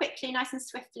nice and quickly, nice and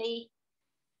swiftly.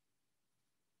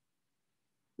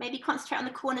 Maybe concentrate on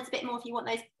the corners a bit more if you want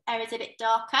those areas a bit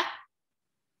darker.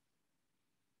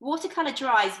 Watercolour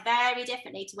dries very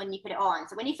differently to when you put it on.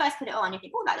 So when you first put it on, you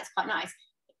think, oh, that looks quite nice.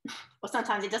 Or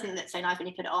sometimes it doesn't look so nice when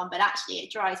you put it on, but actually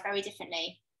it dries very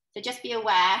differently. So just be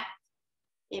aware,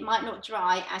 it might not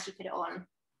dry as you put it on.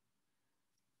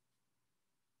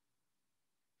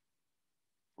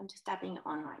 I'm just dabbing it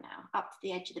on right now, up to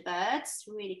the edge of the birds,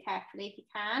 really carefully if you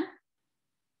can.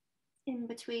 in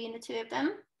between the two of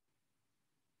them.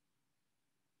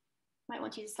 Might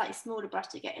want to use a slightly smaller brush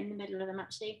to get in the middle of them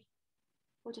actually.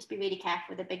 We'll just be really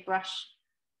careful with a big brush.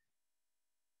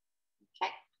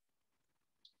 Okay.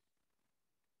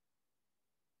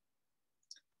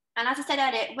 And as I said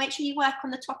earlier, make sure you work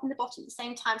on the top and the bottom at the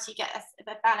same time so you get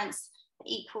a balanced,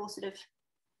 equal sort of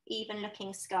even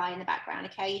looking sky in the background,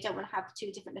 okay? You don't want to have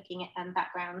two different looking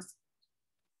backgrounds.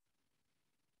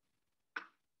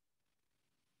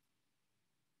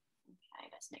 Okay,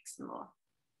 let's mix some more.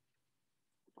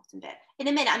 Bottom bit. In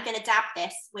a minute, I'm going to dab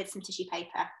this with some tissue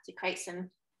paper to create some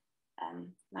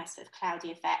nice sort of cloudy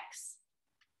effects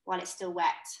while it's still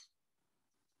wet.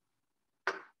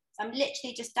 So I'm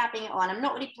literally just dabbing it on. I'm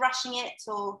not really brushing it,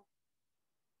 or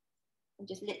I'm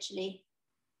just literally,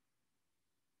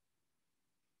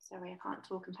 sorry, I can't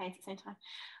talk and paint at the same time.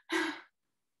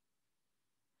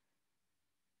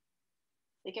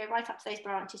 They go right up to those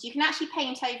branches. You can actually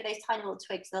paint over those tiny little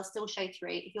twigs, they'll still show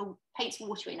through. If your paint's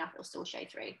watery enough, it'll still show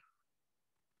through.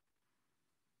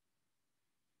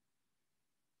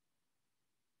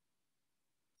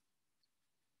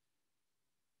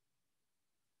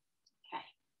 Okay.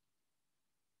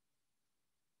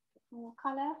 More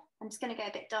colour. I'm just going to go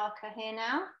a bit darker here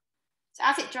now. So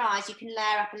as it dries, you can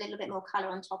layer up a little bit more colour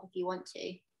on top if you want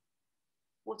to.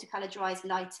 Watercolour dries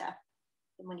lighter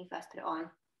than when you first put it on.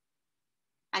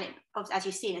 And it, as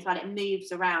you've seen as well, it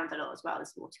moves around a lot as well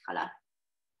as watercolour.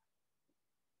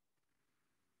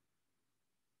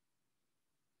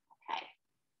 Okay.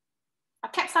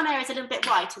 I've kept some areas a little bit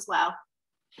white as well.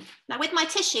 Now with my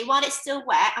tissue, while it's still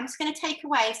wet, I'm just going to take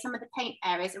away some of the paint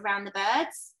areas around the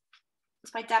birds.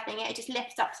 Just by dabbing it, it just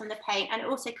lifts up some of the paint, and it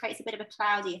also creates a bit of a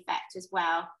cloudy effect as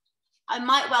well. I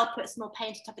might well put some more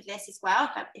paint on top of this as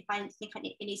well, if I think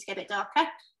it needs to go a bit darker,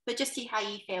 but just see how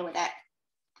you feel with it.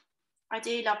 I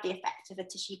do love the effect of a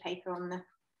tissue paper on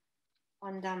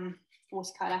the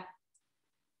watercolour.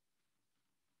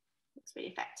 Looks really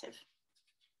effective.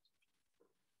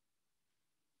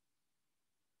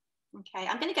 Okay,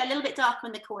 I'm going to go a little bit darker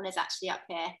on the corners actually up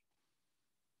here.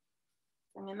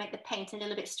 I'm going to make the paint a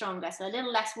little bit stronger, so a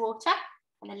little less water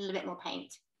and a little bit more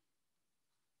paint.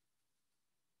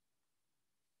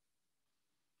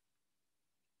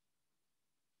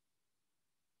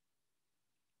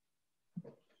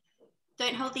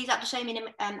 Don't hold these up to show me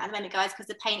at the moment, guys, because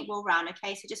the paint will run,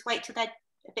 okay? So just wait till they're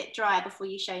a bit drier before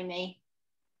you show me.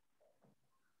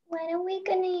 When are we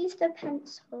going to use the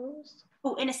pencils?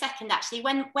 Oh, in a second, actually.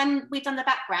 When we've done the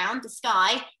background, the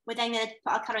sky, we're then going to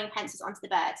put our colouring pencils onto the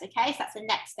birds, okay? So that's the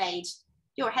next stage.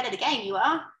 You're ahead of the game, you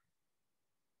are.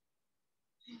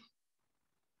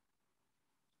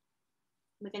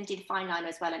 We're going to do the fine liner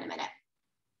as well in a minute.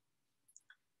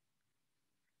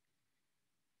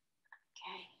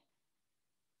 Okay.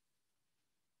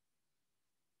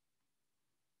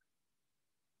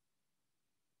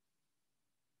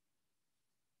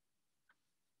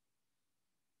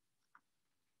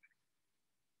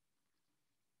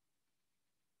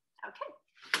 Okay.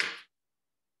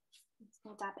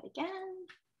 Let's dab it again.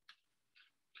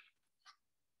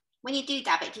 When you do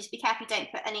dab it, just be careful you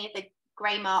don't put any of the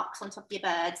grey marks on top of your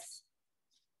birds.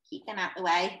 Keep them out the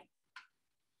way.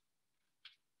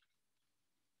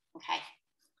 Okay,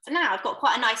 so now I've got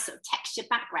quite a nice sort of textured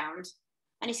background.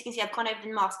 And as you can see, I've gone over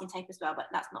the masking tape as well, but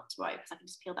that's not to worry because I can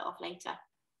just peel that off later.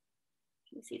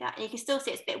 Can you see that? And you can still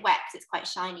see it's a bit wet because it's quite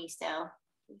shiny still.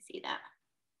 Can you see that?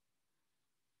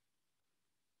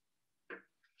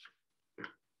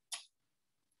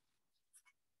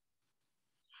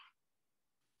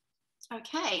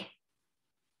 Okay,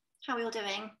 how are we all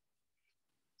doing?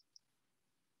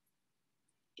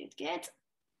 Good, good.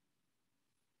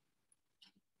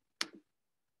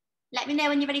 Let me know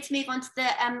when you're ready to move on to the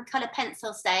colour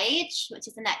pencil stage, which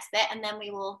is the next bit, and then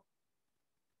we will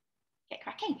get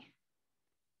cracking.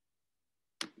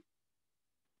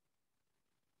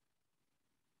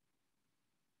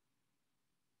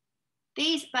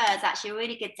 These birds actually are a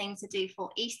really good thing to do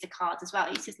for Easter cards as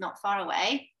well. Easter's not far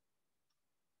away.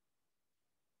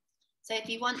 So if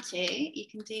you want to, you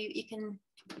can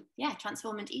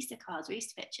transform into Easter cards or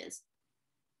Easter pictures.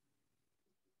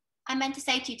 I meant to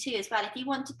say to you too as well, if you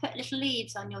want to put little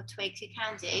leaves on your twigs, you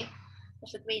can do,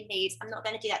 little green leaves. I'm not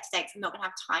going to do that today because I'm not going to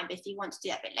have time, but if you want to do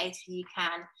that a bit later, you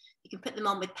can. You can put them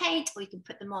on with paint, or you can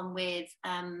put them on with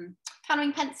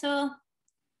colouring pencil,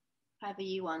 however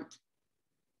you want.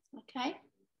 Okay.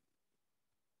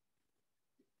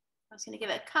 I'm just going to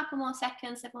give it a couple more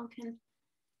seconds so everyone can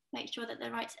make sure that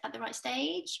they're at the right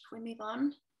stage before we move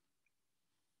on.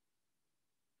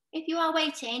 If you are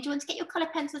waiting, do you want to get your colour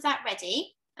pencils out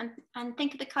ready and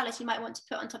think of the colours you might want to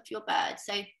put on top of your bird?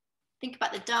 So think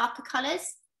about the darker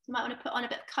colours You might want to put on a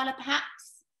bit of colour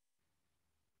perhaps.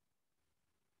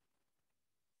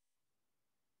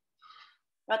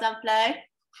 Well done, Flo.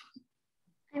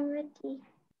 I'm ready.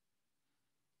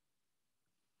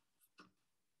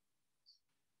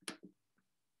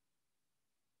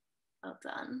 Well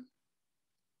done.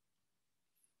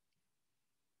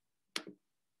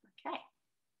 Okay.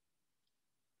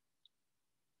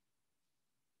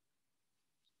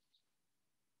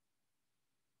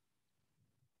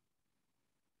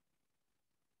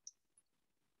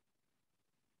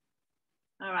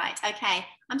 All right, okay.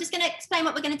 I'm just going to explain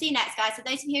what we're going to do next, guys. So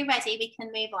those of you who are ready, we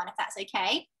can move on if that's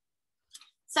okay.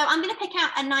 So I'm going to pick out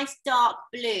a nice dark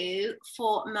blue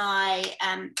for my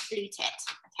blue tit.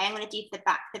 Okay, I'm going to do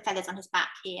the feathers on his back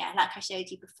here, like I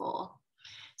showed you before.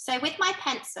 So with my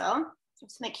pencil,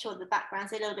 just make sure the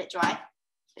background's a little bit dry,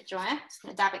 Just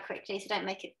going to dab it quickly so don't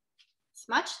make it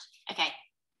smudged. Okay,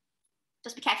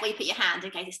 just be careful you put your hand in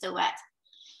case it's still wet.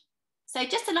 So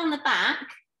just along the back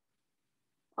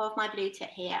of my blue tit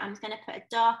here, I'm just going to put a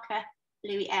darker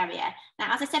bluey area.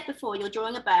 Now, as I said before, you're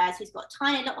drawing a bird who's got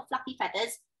tiny little fluffy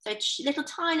feathers, so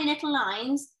tiny little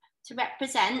lines to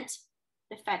represent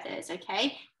the feathers,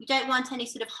 okay? You don't want any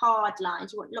sort of hard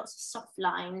lines, you want lots of soft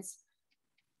lines.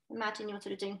 Imagine you're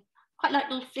sort of doing quite like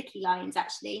little flicky lines,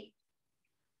 actually.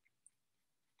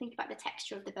 Think about the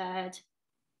texture of the bird,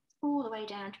 all the way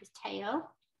down to his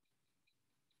tail.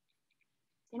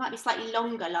 There might be slightly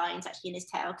longer lines actually in his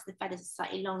tail because the feathers are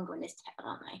slightly longer in his tail,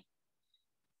 aren't they?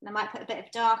 And I might put a bit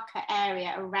of darker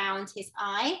area around his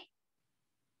eye.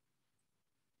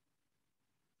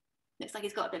 Looks like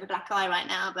he's got a bit of a black eye right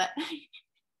now, but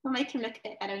we'll make him look a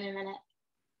bit better in a minute.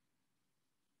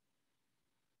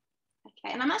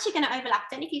 Okay, and I'm actually going to overlap.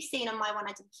 I don't know if you've seen on my one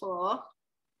I did before.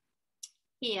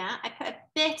 Here, I put a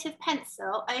bit of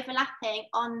pencil overlapping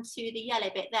onto the yellow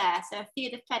bit there. So a few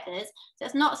of the feathers. So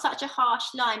it's not such a harsh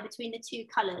line between the two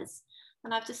colours.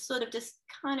 And I've just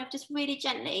kind of really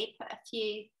gently put a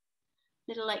few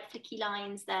little like flicky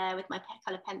lines there with my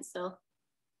colour pencil.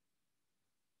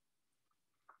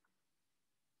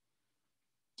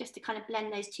 Just to kind of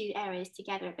blend those two areas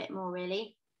together a bit more,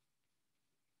 really.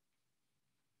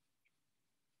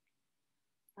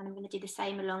 And I'm going to do the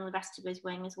same along the rest of his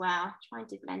wing as well, trying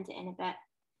to blend it in a bit.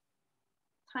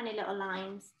 Tiny little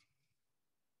lines.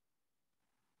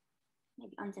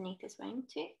 Maybe underneath his wing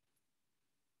too.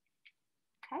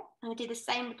 Okay, I'm going to do the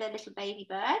same with the little baby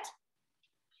bird.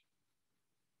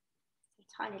 So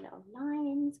tiny little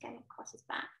lines going across his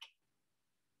back.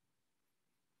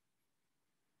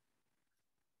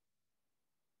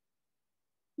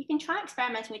 You can try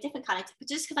experimenting with different colours, but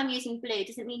just because I'm using blue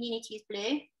doesn't mean you need to use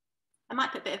blue. I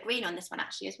might put a bit of green on this one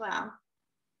actually as well.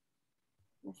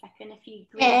 In a second, a few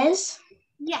green. Yes.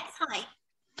 Yes, hi.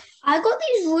 I got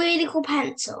these really cool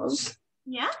pencils.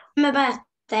 Yeah. For my birthday.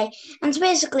 And so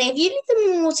basically, if you leave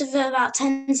them in water for about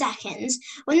 10 seconds,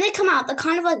 when they come out, they're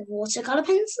kind of like watercolour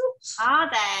pencils. Are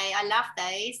they? I love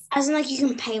those. As in, like, you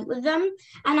can paint with them.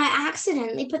 And I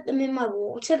accidentally put them in my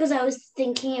water because I was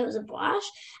thinking it was a brush.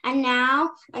 And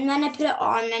then I put it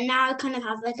on, and now I kind of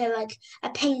have like a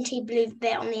painty blue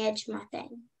bit on the edge of my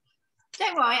thing.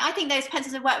 Don't worry, I think those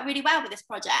pencils have worked really well with this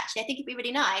project, actually. I think it'd be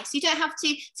really nice. You don't have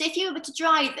to, so if you were to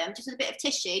dry them just with a bit of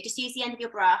tissue, just use the end of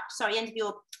your brush, end of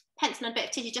your pencil and a bit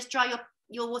of tissue, just dry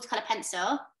your watercolour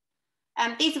pencil.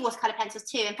 These are watercolour pencils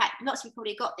too. In fact, lots of you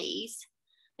probably got these.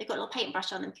 They've got a little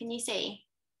paintbrush on them, can you see?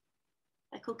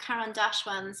 They're called Caran d'Ache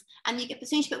ones. And as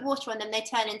soon as you put water on them, they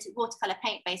turn into watercolour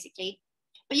paint, basically.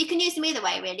 But you can use them either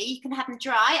way, really. You can have them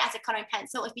dry as a colouring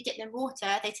pencil, or if you dip them in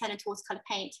water, they turn into watercolour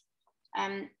paint.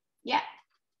 Yeah.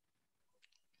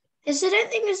 Yes, I don't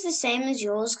think it's the same as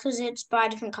yours because it's by a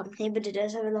different company, but it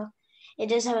does have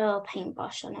a little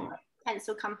paintbrush on it.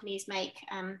 Pencil companies make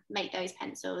those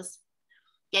pencils.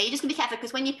 Yeah, you're just gonna be careful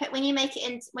because when you make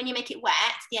it wet,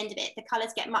 the end of it, the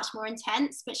colours get much more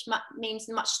intense, which means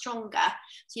much stronger.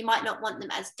 So you might not want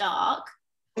them as dark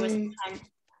or as intense.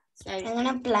 So I'm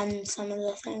gonna blend some of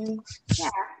the things. Yeah,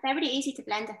 they're really easy to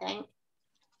blend, I think.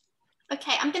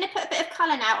 Okay, I'm going to put a bit of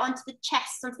colour now onto the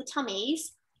chests, onto the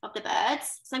tummies of the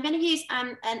birds. So I'm going to use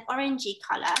an orangey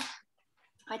colour.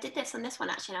 I did this on this one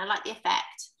actually, and I like the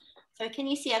effect. So can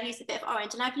you see I've used a bit of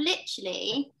orange, and I've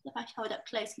literally, if I hold up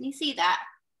close, can you see that?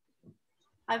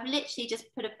 I've literally just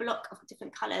put a block of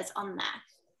different colours on there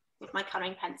with my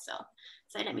colouring pencil.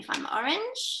 So let me find my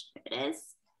orange, here it is.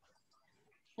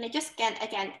 And it just,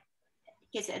 again,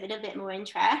 gives it a little bit more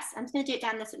interest. I'm just going to do it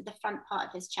down the front part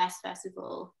of his chest first of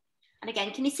all. And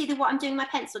again, can you see what I'm doing with my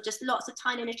pencil? Just lots of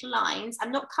tiny little lines.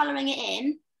 I'm not colouring it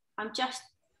in. I'm just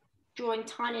drawing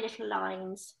tiny little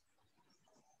lines.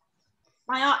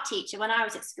 My art teacher, when I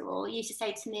was at school, used to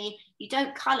say to me, you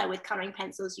don't colour with colouring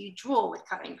pencils, you draw with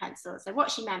colouring pencils. So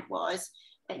what she meant was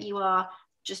that you are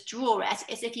just draw it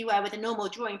as if you were with a normal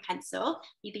drawing pencil,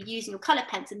 you'd be using your colour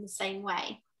pencil in the same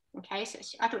way. Okay, so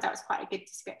I thought that was quite a good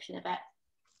description of it.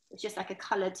 It's just like a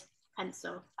coloured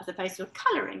pencil as opposed to a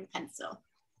colouring pencil.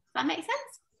 Does that make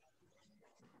sense?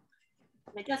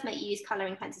 And it does make you use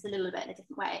colouring pencils a little bit in a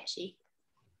different way, actually.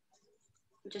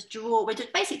 We're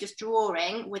just basically just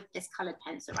drawing with this coloured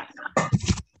pencil right now.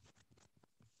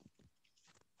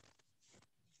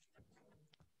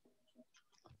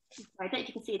 I don't know if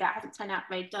you can see that, it hasn't turned out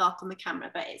very dark on the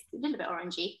camera, but it's a little bit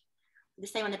orangey. The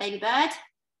same on the baby bird.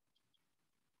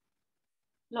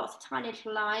 Lots of tiny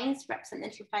little lines represent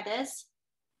little feathers.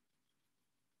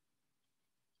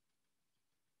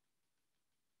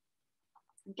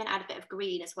 I'm going to add a bit of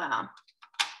green as well.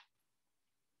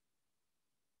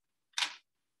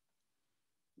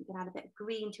 I'm going to add a bit of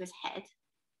green to his head.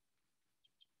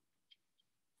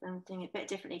 So I'm doing it a bit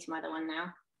differently to my other one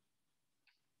now.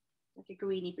 Like a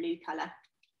greeny blue colour.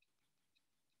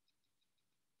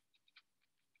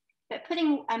 But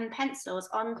putting pencils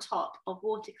on top of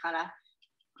watercolour,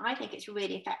 I think it's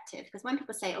really effective, because when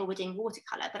people say, oh, we're doing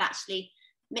watercolour, but actually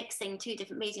mixing two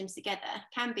different mediums together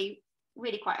can be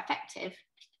really quite effective.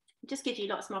 It just gives you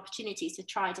lots more opportunities to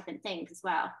try different things as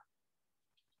well.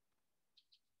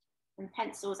 And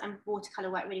pencils and watercolour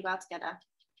work really well together.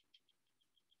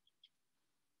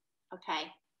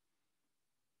 Okay.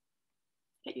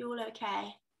 Hope you're all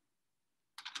okay.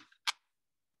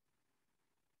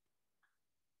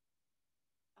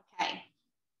 Okay.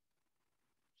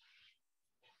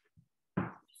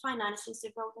 Fine line seems to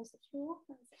have rolled onto the floor.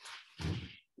 Where is it?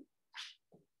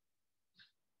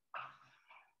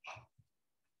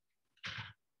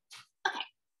 Okay.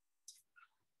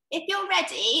 If you're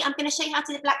ready, I'm going to show you how to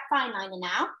do the black fine liner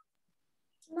now.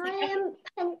 My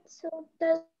pencil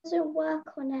doesn't work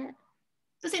on it.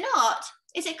 Does it not?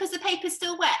 Is it because the paper's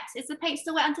still wet? Is the paint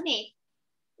still wet underneath?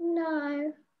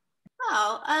 No.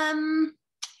 Oh,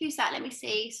 who's that? Let me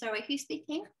see. Sorry, who's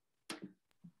speaking?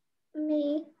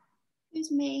 Me.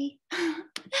 Who's me?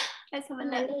 Let's have a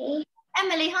look. Emily.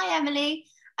 Emily, hi Emily.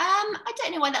 I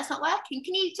don't know why that's not working.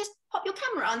 Can you just pop your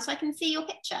camera on so I can see your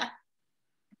picture?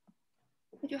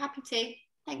 If you're happy to,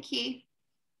 thank you.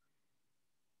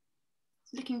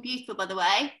 It's looking beautiful, by the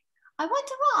way. I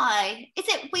wonder why.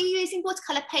 Were you using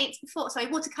watercolour paints before? Sorry,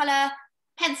 watercolour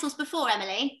pencils before,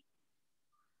 Emily?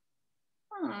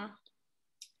 I'm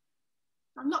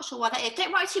not sure why that is.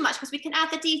 Don't worry too much, because we can add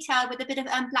the detail with a bit of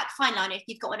black fine liner if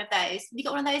you've got one of those. Have you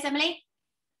got one of those, Emily?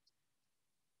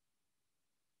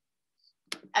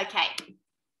 Okay.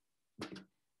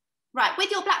 Right, with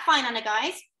your black fine liner,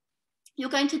 guys, you're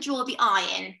going to draw the eye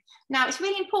in. Now, it's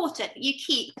really important that you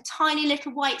keep a tiny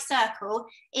little white circle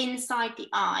inside the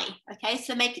eye, okay?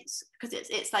 So make it, because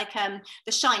it's like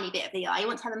the shiny bit of the eye. You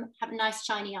want to have a nice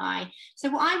shiny eye. So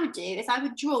what I would do is I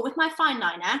would draw with my fine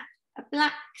liner a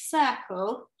black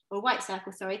circle, or white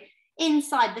circle, sorry,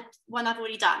 inside the one I've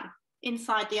already done,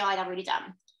 inside the eye I've already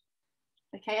done.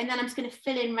 Okay, and then I'm just going to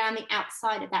fill in around the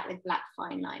outside of that with black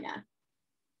fine liner.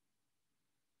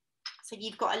 So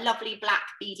you've got a lovely black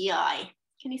beady eye.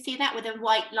 Can you see that with a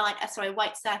white line,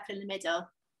 white circle in the middle?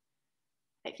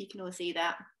 Hope you can all see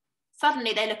that.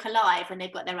 Suddenly they look alive when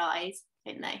they've got their eyes,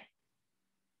 don't they?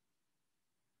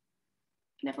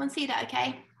 Can everyone see that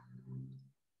okay?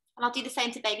 And I'll do the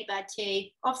same to baby bird too.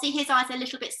 Obviously his eyes are a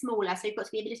little bit smaller, so you've got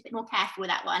to be a little bit more careful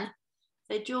with that one.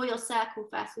 So draw your circle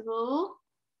first of all,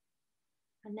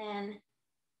 and then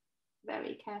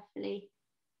very carefully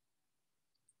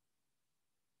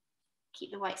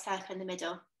keep the white circle in the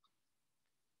middle.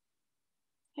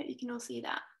 Hope you can all see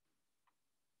that.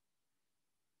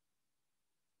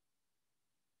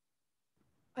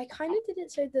 I kind of did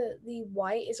it so that the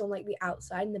white is on like the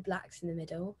outside and the black's in the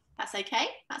middle. That's okay.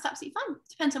 That's absolutely fine.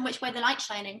 Depends on which way the light's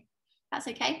shining. That's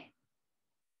okay.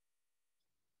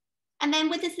 And then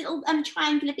with this little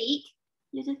triangular beak,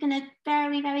 you're just going to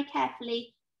very, very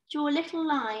carefully draw little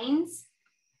lines.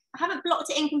 I haven't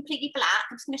blocked it in completely black.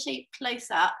 I'm just going to show you close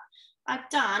up. I've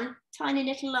done tiny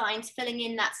little lines filling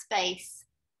in that space.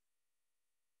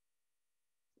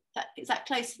 Is that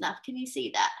close enough? Can you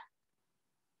see that?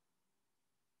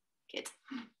 Good.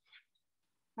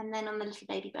 And then on the little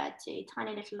baby bird too,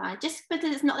 tiny little line, just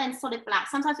because it's not then solid black.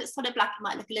 Sometimes if it's solid black, it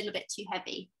might look a little bit too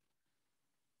heavy.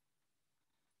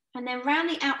 And then around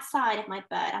the outside of my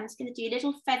bird, I'm just going to do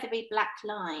little feathery black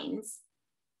lines.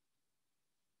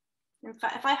 In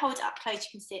fact, if I hold it up close,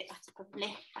 you can see it better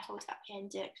probably. If I hold it up here and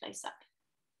do it close up.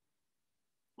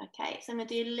 Okay, so I'm going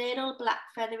to do little black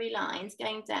feathery lines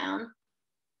going down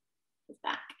his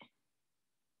back.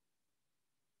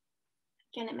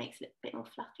 Again, it makes it a bit more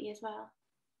fluffy as well.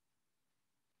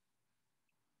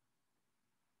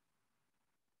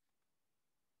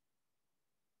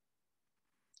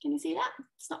 Can you see that?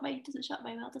 It's not very, it doesn't show up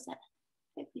very well, does it?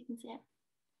 Hopefully you can see it.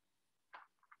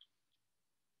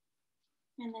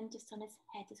 And then just on his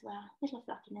head as well, little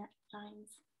fluffy lines.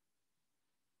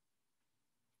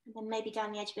 And then maybe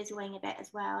down the edge of his wing a bit as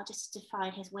well, just to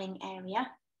define his wing area.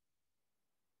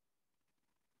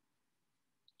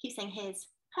 Keep saying his,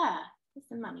 her, it's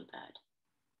the mummy bird.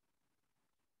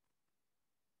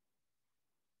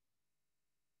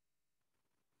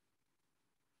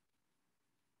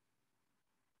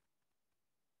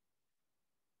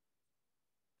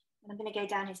 And I'm going to go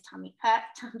down his tummy, her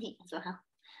tummy as well.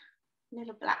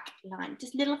 Little black line,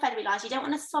 just little feathery lines. You don't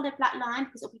want a solid black line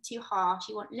because it'll be too harsh.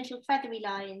 You want little feathery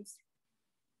lines,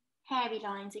 hairy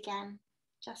lines again,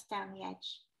 just down the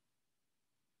edge.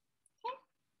 Okay.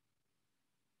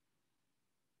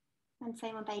 And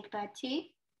same on baby bird too.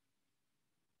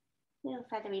 Little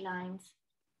feathery lines.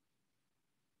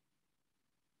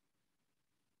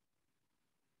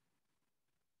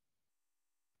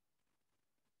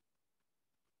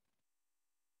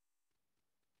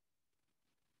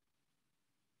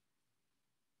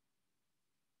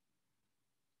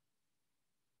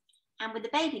 And with the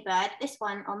baby bird, this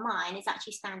one on mine is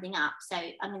actually standing up. So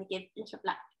I'm going to give little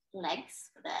black legs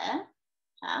there.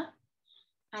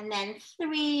 And then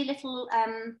 3 little,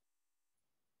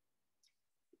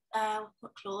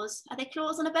 what claws? Are they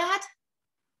claws on a bird?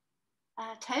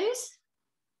 Toes?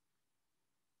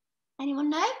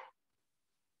 Anyone know?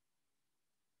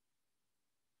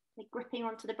 They're gripping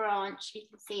onto the branch. You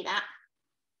can see that.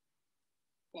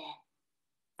 There,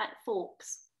 like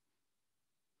forks.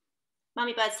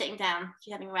 Mummy bird's sitting down,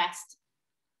 she's having a rest.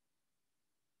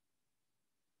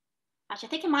 Actually, I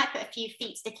think I might put a few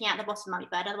feet sticking out the bottom of mummy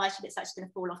bird, otherwise she looks like she's going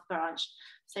to fall off the branch.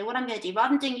 So what I'm going to do,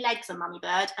 rather than doing legs on mummy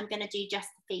bird, I'm going to do just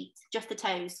the feet, just the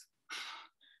toes,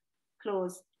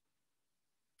 claws.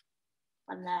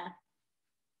 One there.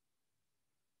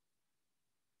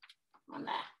 One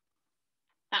there.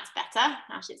 That's better.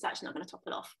 Actually, it's actually not going to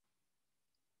topple off.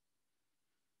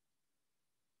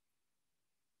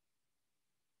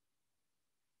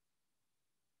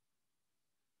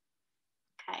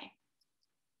 Okay.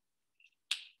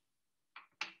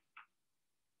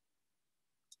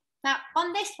 Now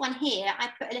on this one here, I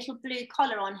put a little blue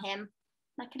collar on him,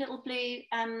 like a little blue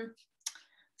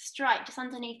stripe just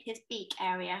underneath his beak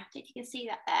area. I don't think you can see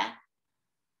that there.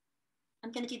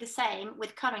 I'm going to do the same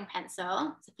with colouring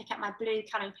pencil. So pick up my blue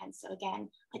colouring pencil again.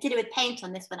 I did it with paint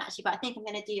on this one actually, but I think I'm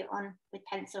going to do it on with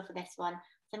pencil for this one.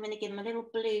 So I'm going to give him a little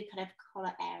blue kind of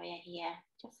collar area here,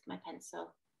 just with my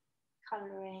pencil,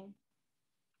 colouring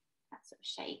that sort of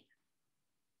shape.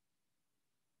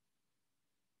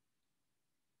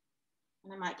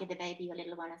 And I might give the baby a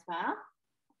little one as well,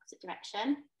 opposite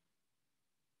direction.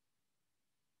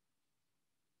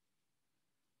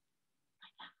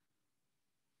 Like that.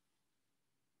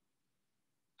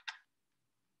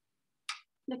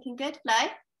 Looking good, Flo?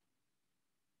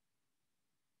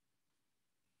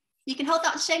 You can hold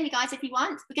that to show me, guys, if you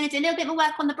want. We're going to do a little bit more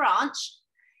work on the branch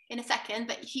in a second,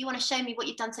 but if you want to show me what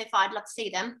you've done so far, I'd love to see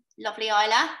them. Lovely,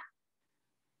 Isla.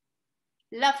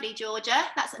 Lovely, Georgia.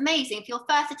 That's amazing. For your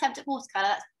first attempt at watercolour,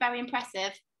 that's very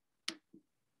impressive.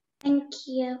 Thank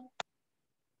you.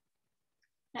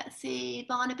 Let's see,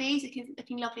 Barnaby's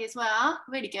looking lovely as well.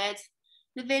 Really good.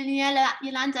 Lavinia,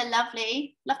 Yolanda,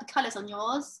 lovely. Love the colours on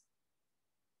yours.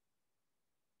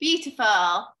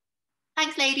 Beautiful.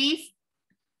 Thanks, ladies.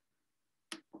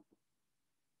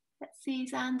 Let's see,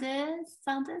 Sanders.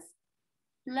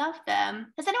 Love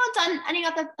them. Has anyone done any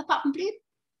other, apart from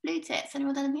blue tits,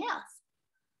 anyone done anything else?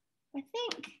 I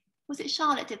think, was it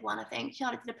Charlotte did one, I think.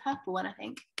 Charlotte did a purple one, I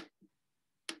think.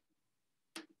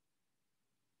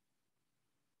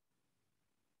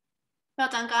 Well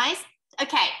done, guys.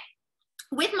 Okay,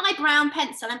 with my brown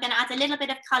pencil, I'm going to add a little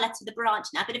bit of colour to the branch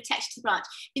now, a bit of texture to the branch.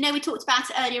 You know, we talked about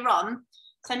it earlier on.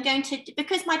 So I'm going to,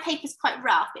 because my paper's quite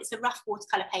rough, it's a rough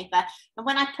watercolour paper, and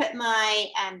when I put my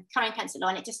colouring pencil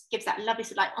on, it just gives that lovely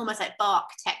sort of like, almost like bark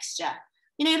texture.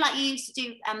 You know, like you used to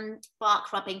do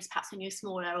bark rubbings, perhaps when you were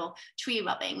smaller, or tree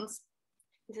rubbings.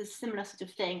 This is a similar sort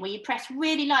of thing, where you press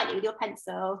really lightly with your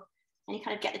pencil, and you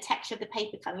kind of get the texture of the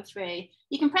paper coming through.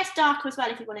 You can press darker as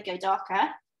well if you want to go darker.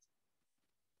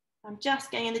 I'm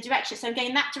just going in the direction, so I'm going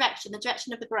in that direction, the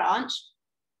direction of the branch.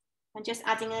 I'm just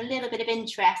adding a little bit of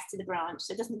interest to the branch,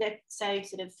 so it doesn't look so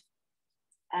sort of,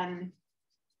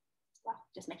 well,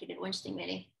 just make it a bit more interesting,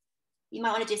 really. You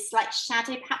might want to do a slight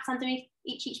shadow perhaps underneath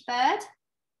each bird.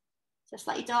 So a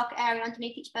slightly darker area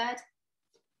underneath each bird.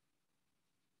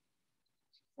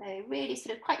 So really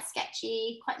sort of quite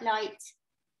sketchy, quite light.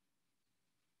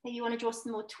 Maybe you want to draw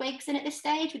some more twigs in at this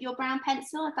stage with your brown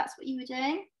pencil, if that's what you were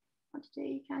doing. Want to do,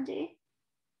 you can do.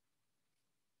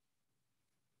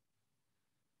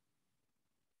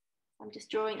 I'm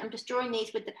just drawing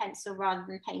these with the pencil rather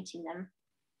than painting them.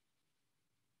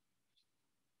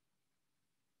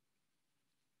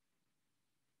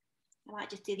 I might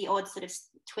just do the odd sort of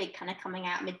twig kind of coming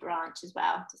out mid-branch as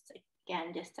well, just to,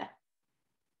 again, just to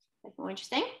make it more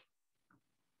interesting.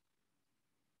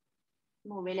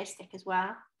 More realistic as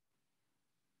well.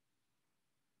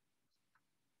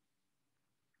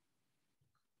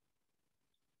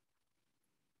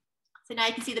 So now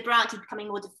you can see the branch is becoming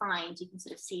more defined. You can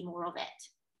sort of see more of it.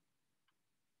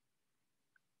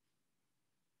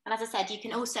 And as I said, you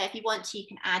can also, if you want to, you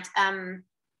can add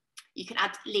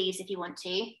leaves if you want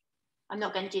to. I'm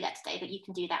not going to do that today, but you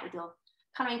can do that with your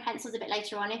colouring pencils a bit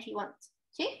later on if you want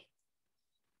to. Okay.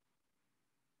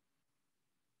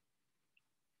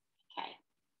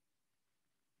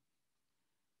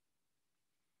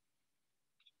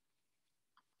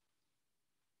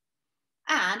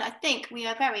 And I think we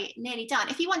are very nearly done.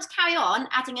 If you want to carry on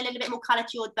adding a little bit more colour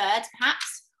to your birds,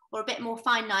 perhaps, or a bit more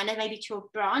fine liner, maybe to your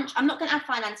branch. I'm not going to add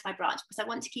fine liner to my branch because I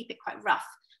want to keep it quite rough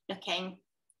looking.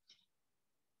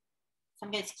 So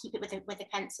I'm going to keep it with a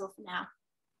pencil for now.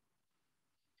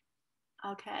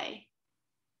 Okay.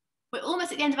 We're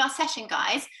almost at the end of our session,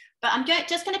 guys, but I'm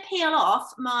just going to peel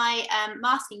off my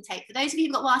masking tape. For those of you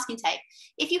who've got masking tape,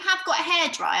 if you have got a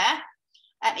hairdryer,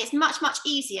 it's much, much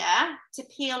easier to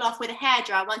peel off with a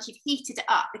hairdryer once you've heated it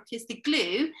up, because the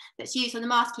glue that's used on the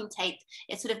masking tape,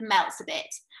 it sort of melts a bit,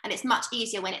 and it's much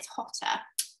easier when it's hotter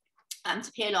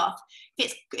to peel off.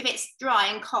 If it's dry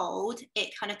and cold,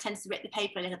 it kind of tends to rip the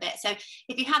paper a little bit. So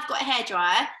if you have got a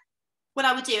hairdryer, what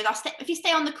I would do is if you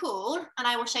stay on the call, and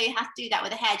I will show you how to do that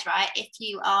with a hairdryer if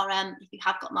you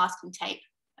have got masking tape.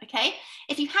 Okay,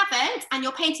 if you haven't and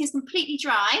your painting is completely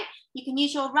dry, you can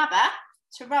use your rubber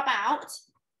to rub out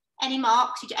any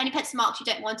marks, any pencil marks you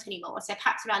don't want anymore. So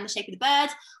perhaps around the shape of the bird,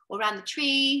 or around the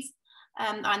trees,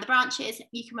 around the branches,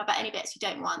 you can rub out any bits you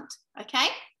don't want. Okay.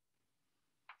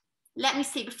 Let me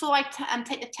see, before I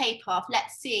take the tape off,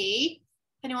 let's see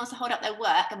if anyone wants to hold up their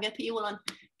work. I'm going to put you all on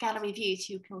gallery view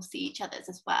so you can all see each other's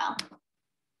as well.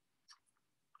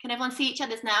 Can everyone see each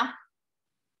other's now?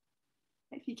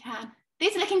 If you can.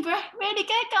 These are looking really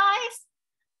good, guys.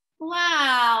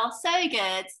 Wow, so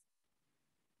good.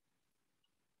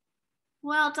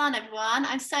 Well done, everyone.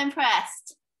 I'm so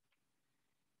impressed.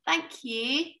 Thank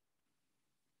you.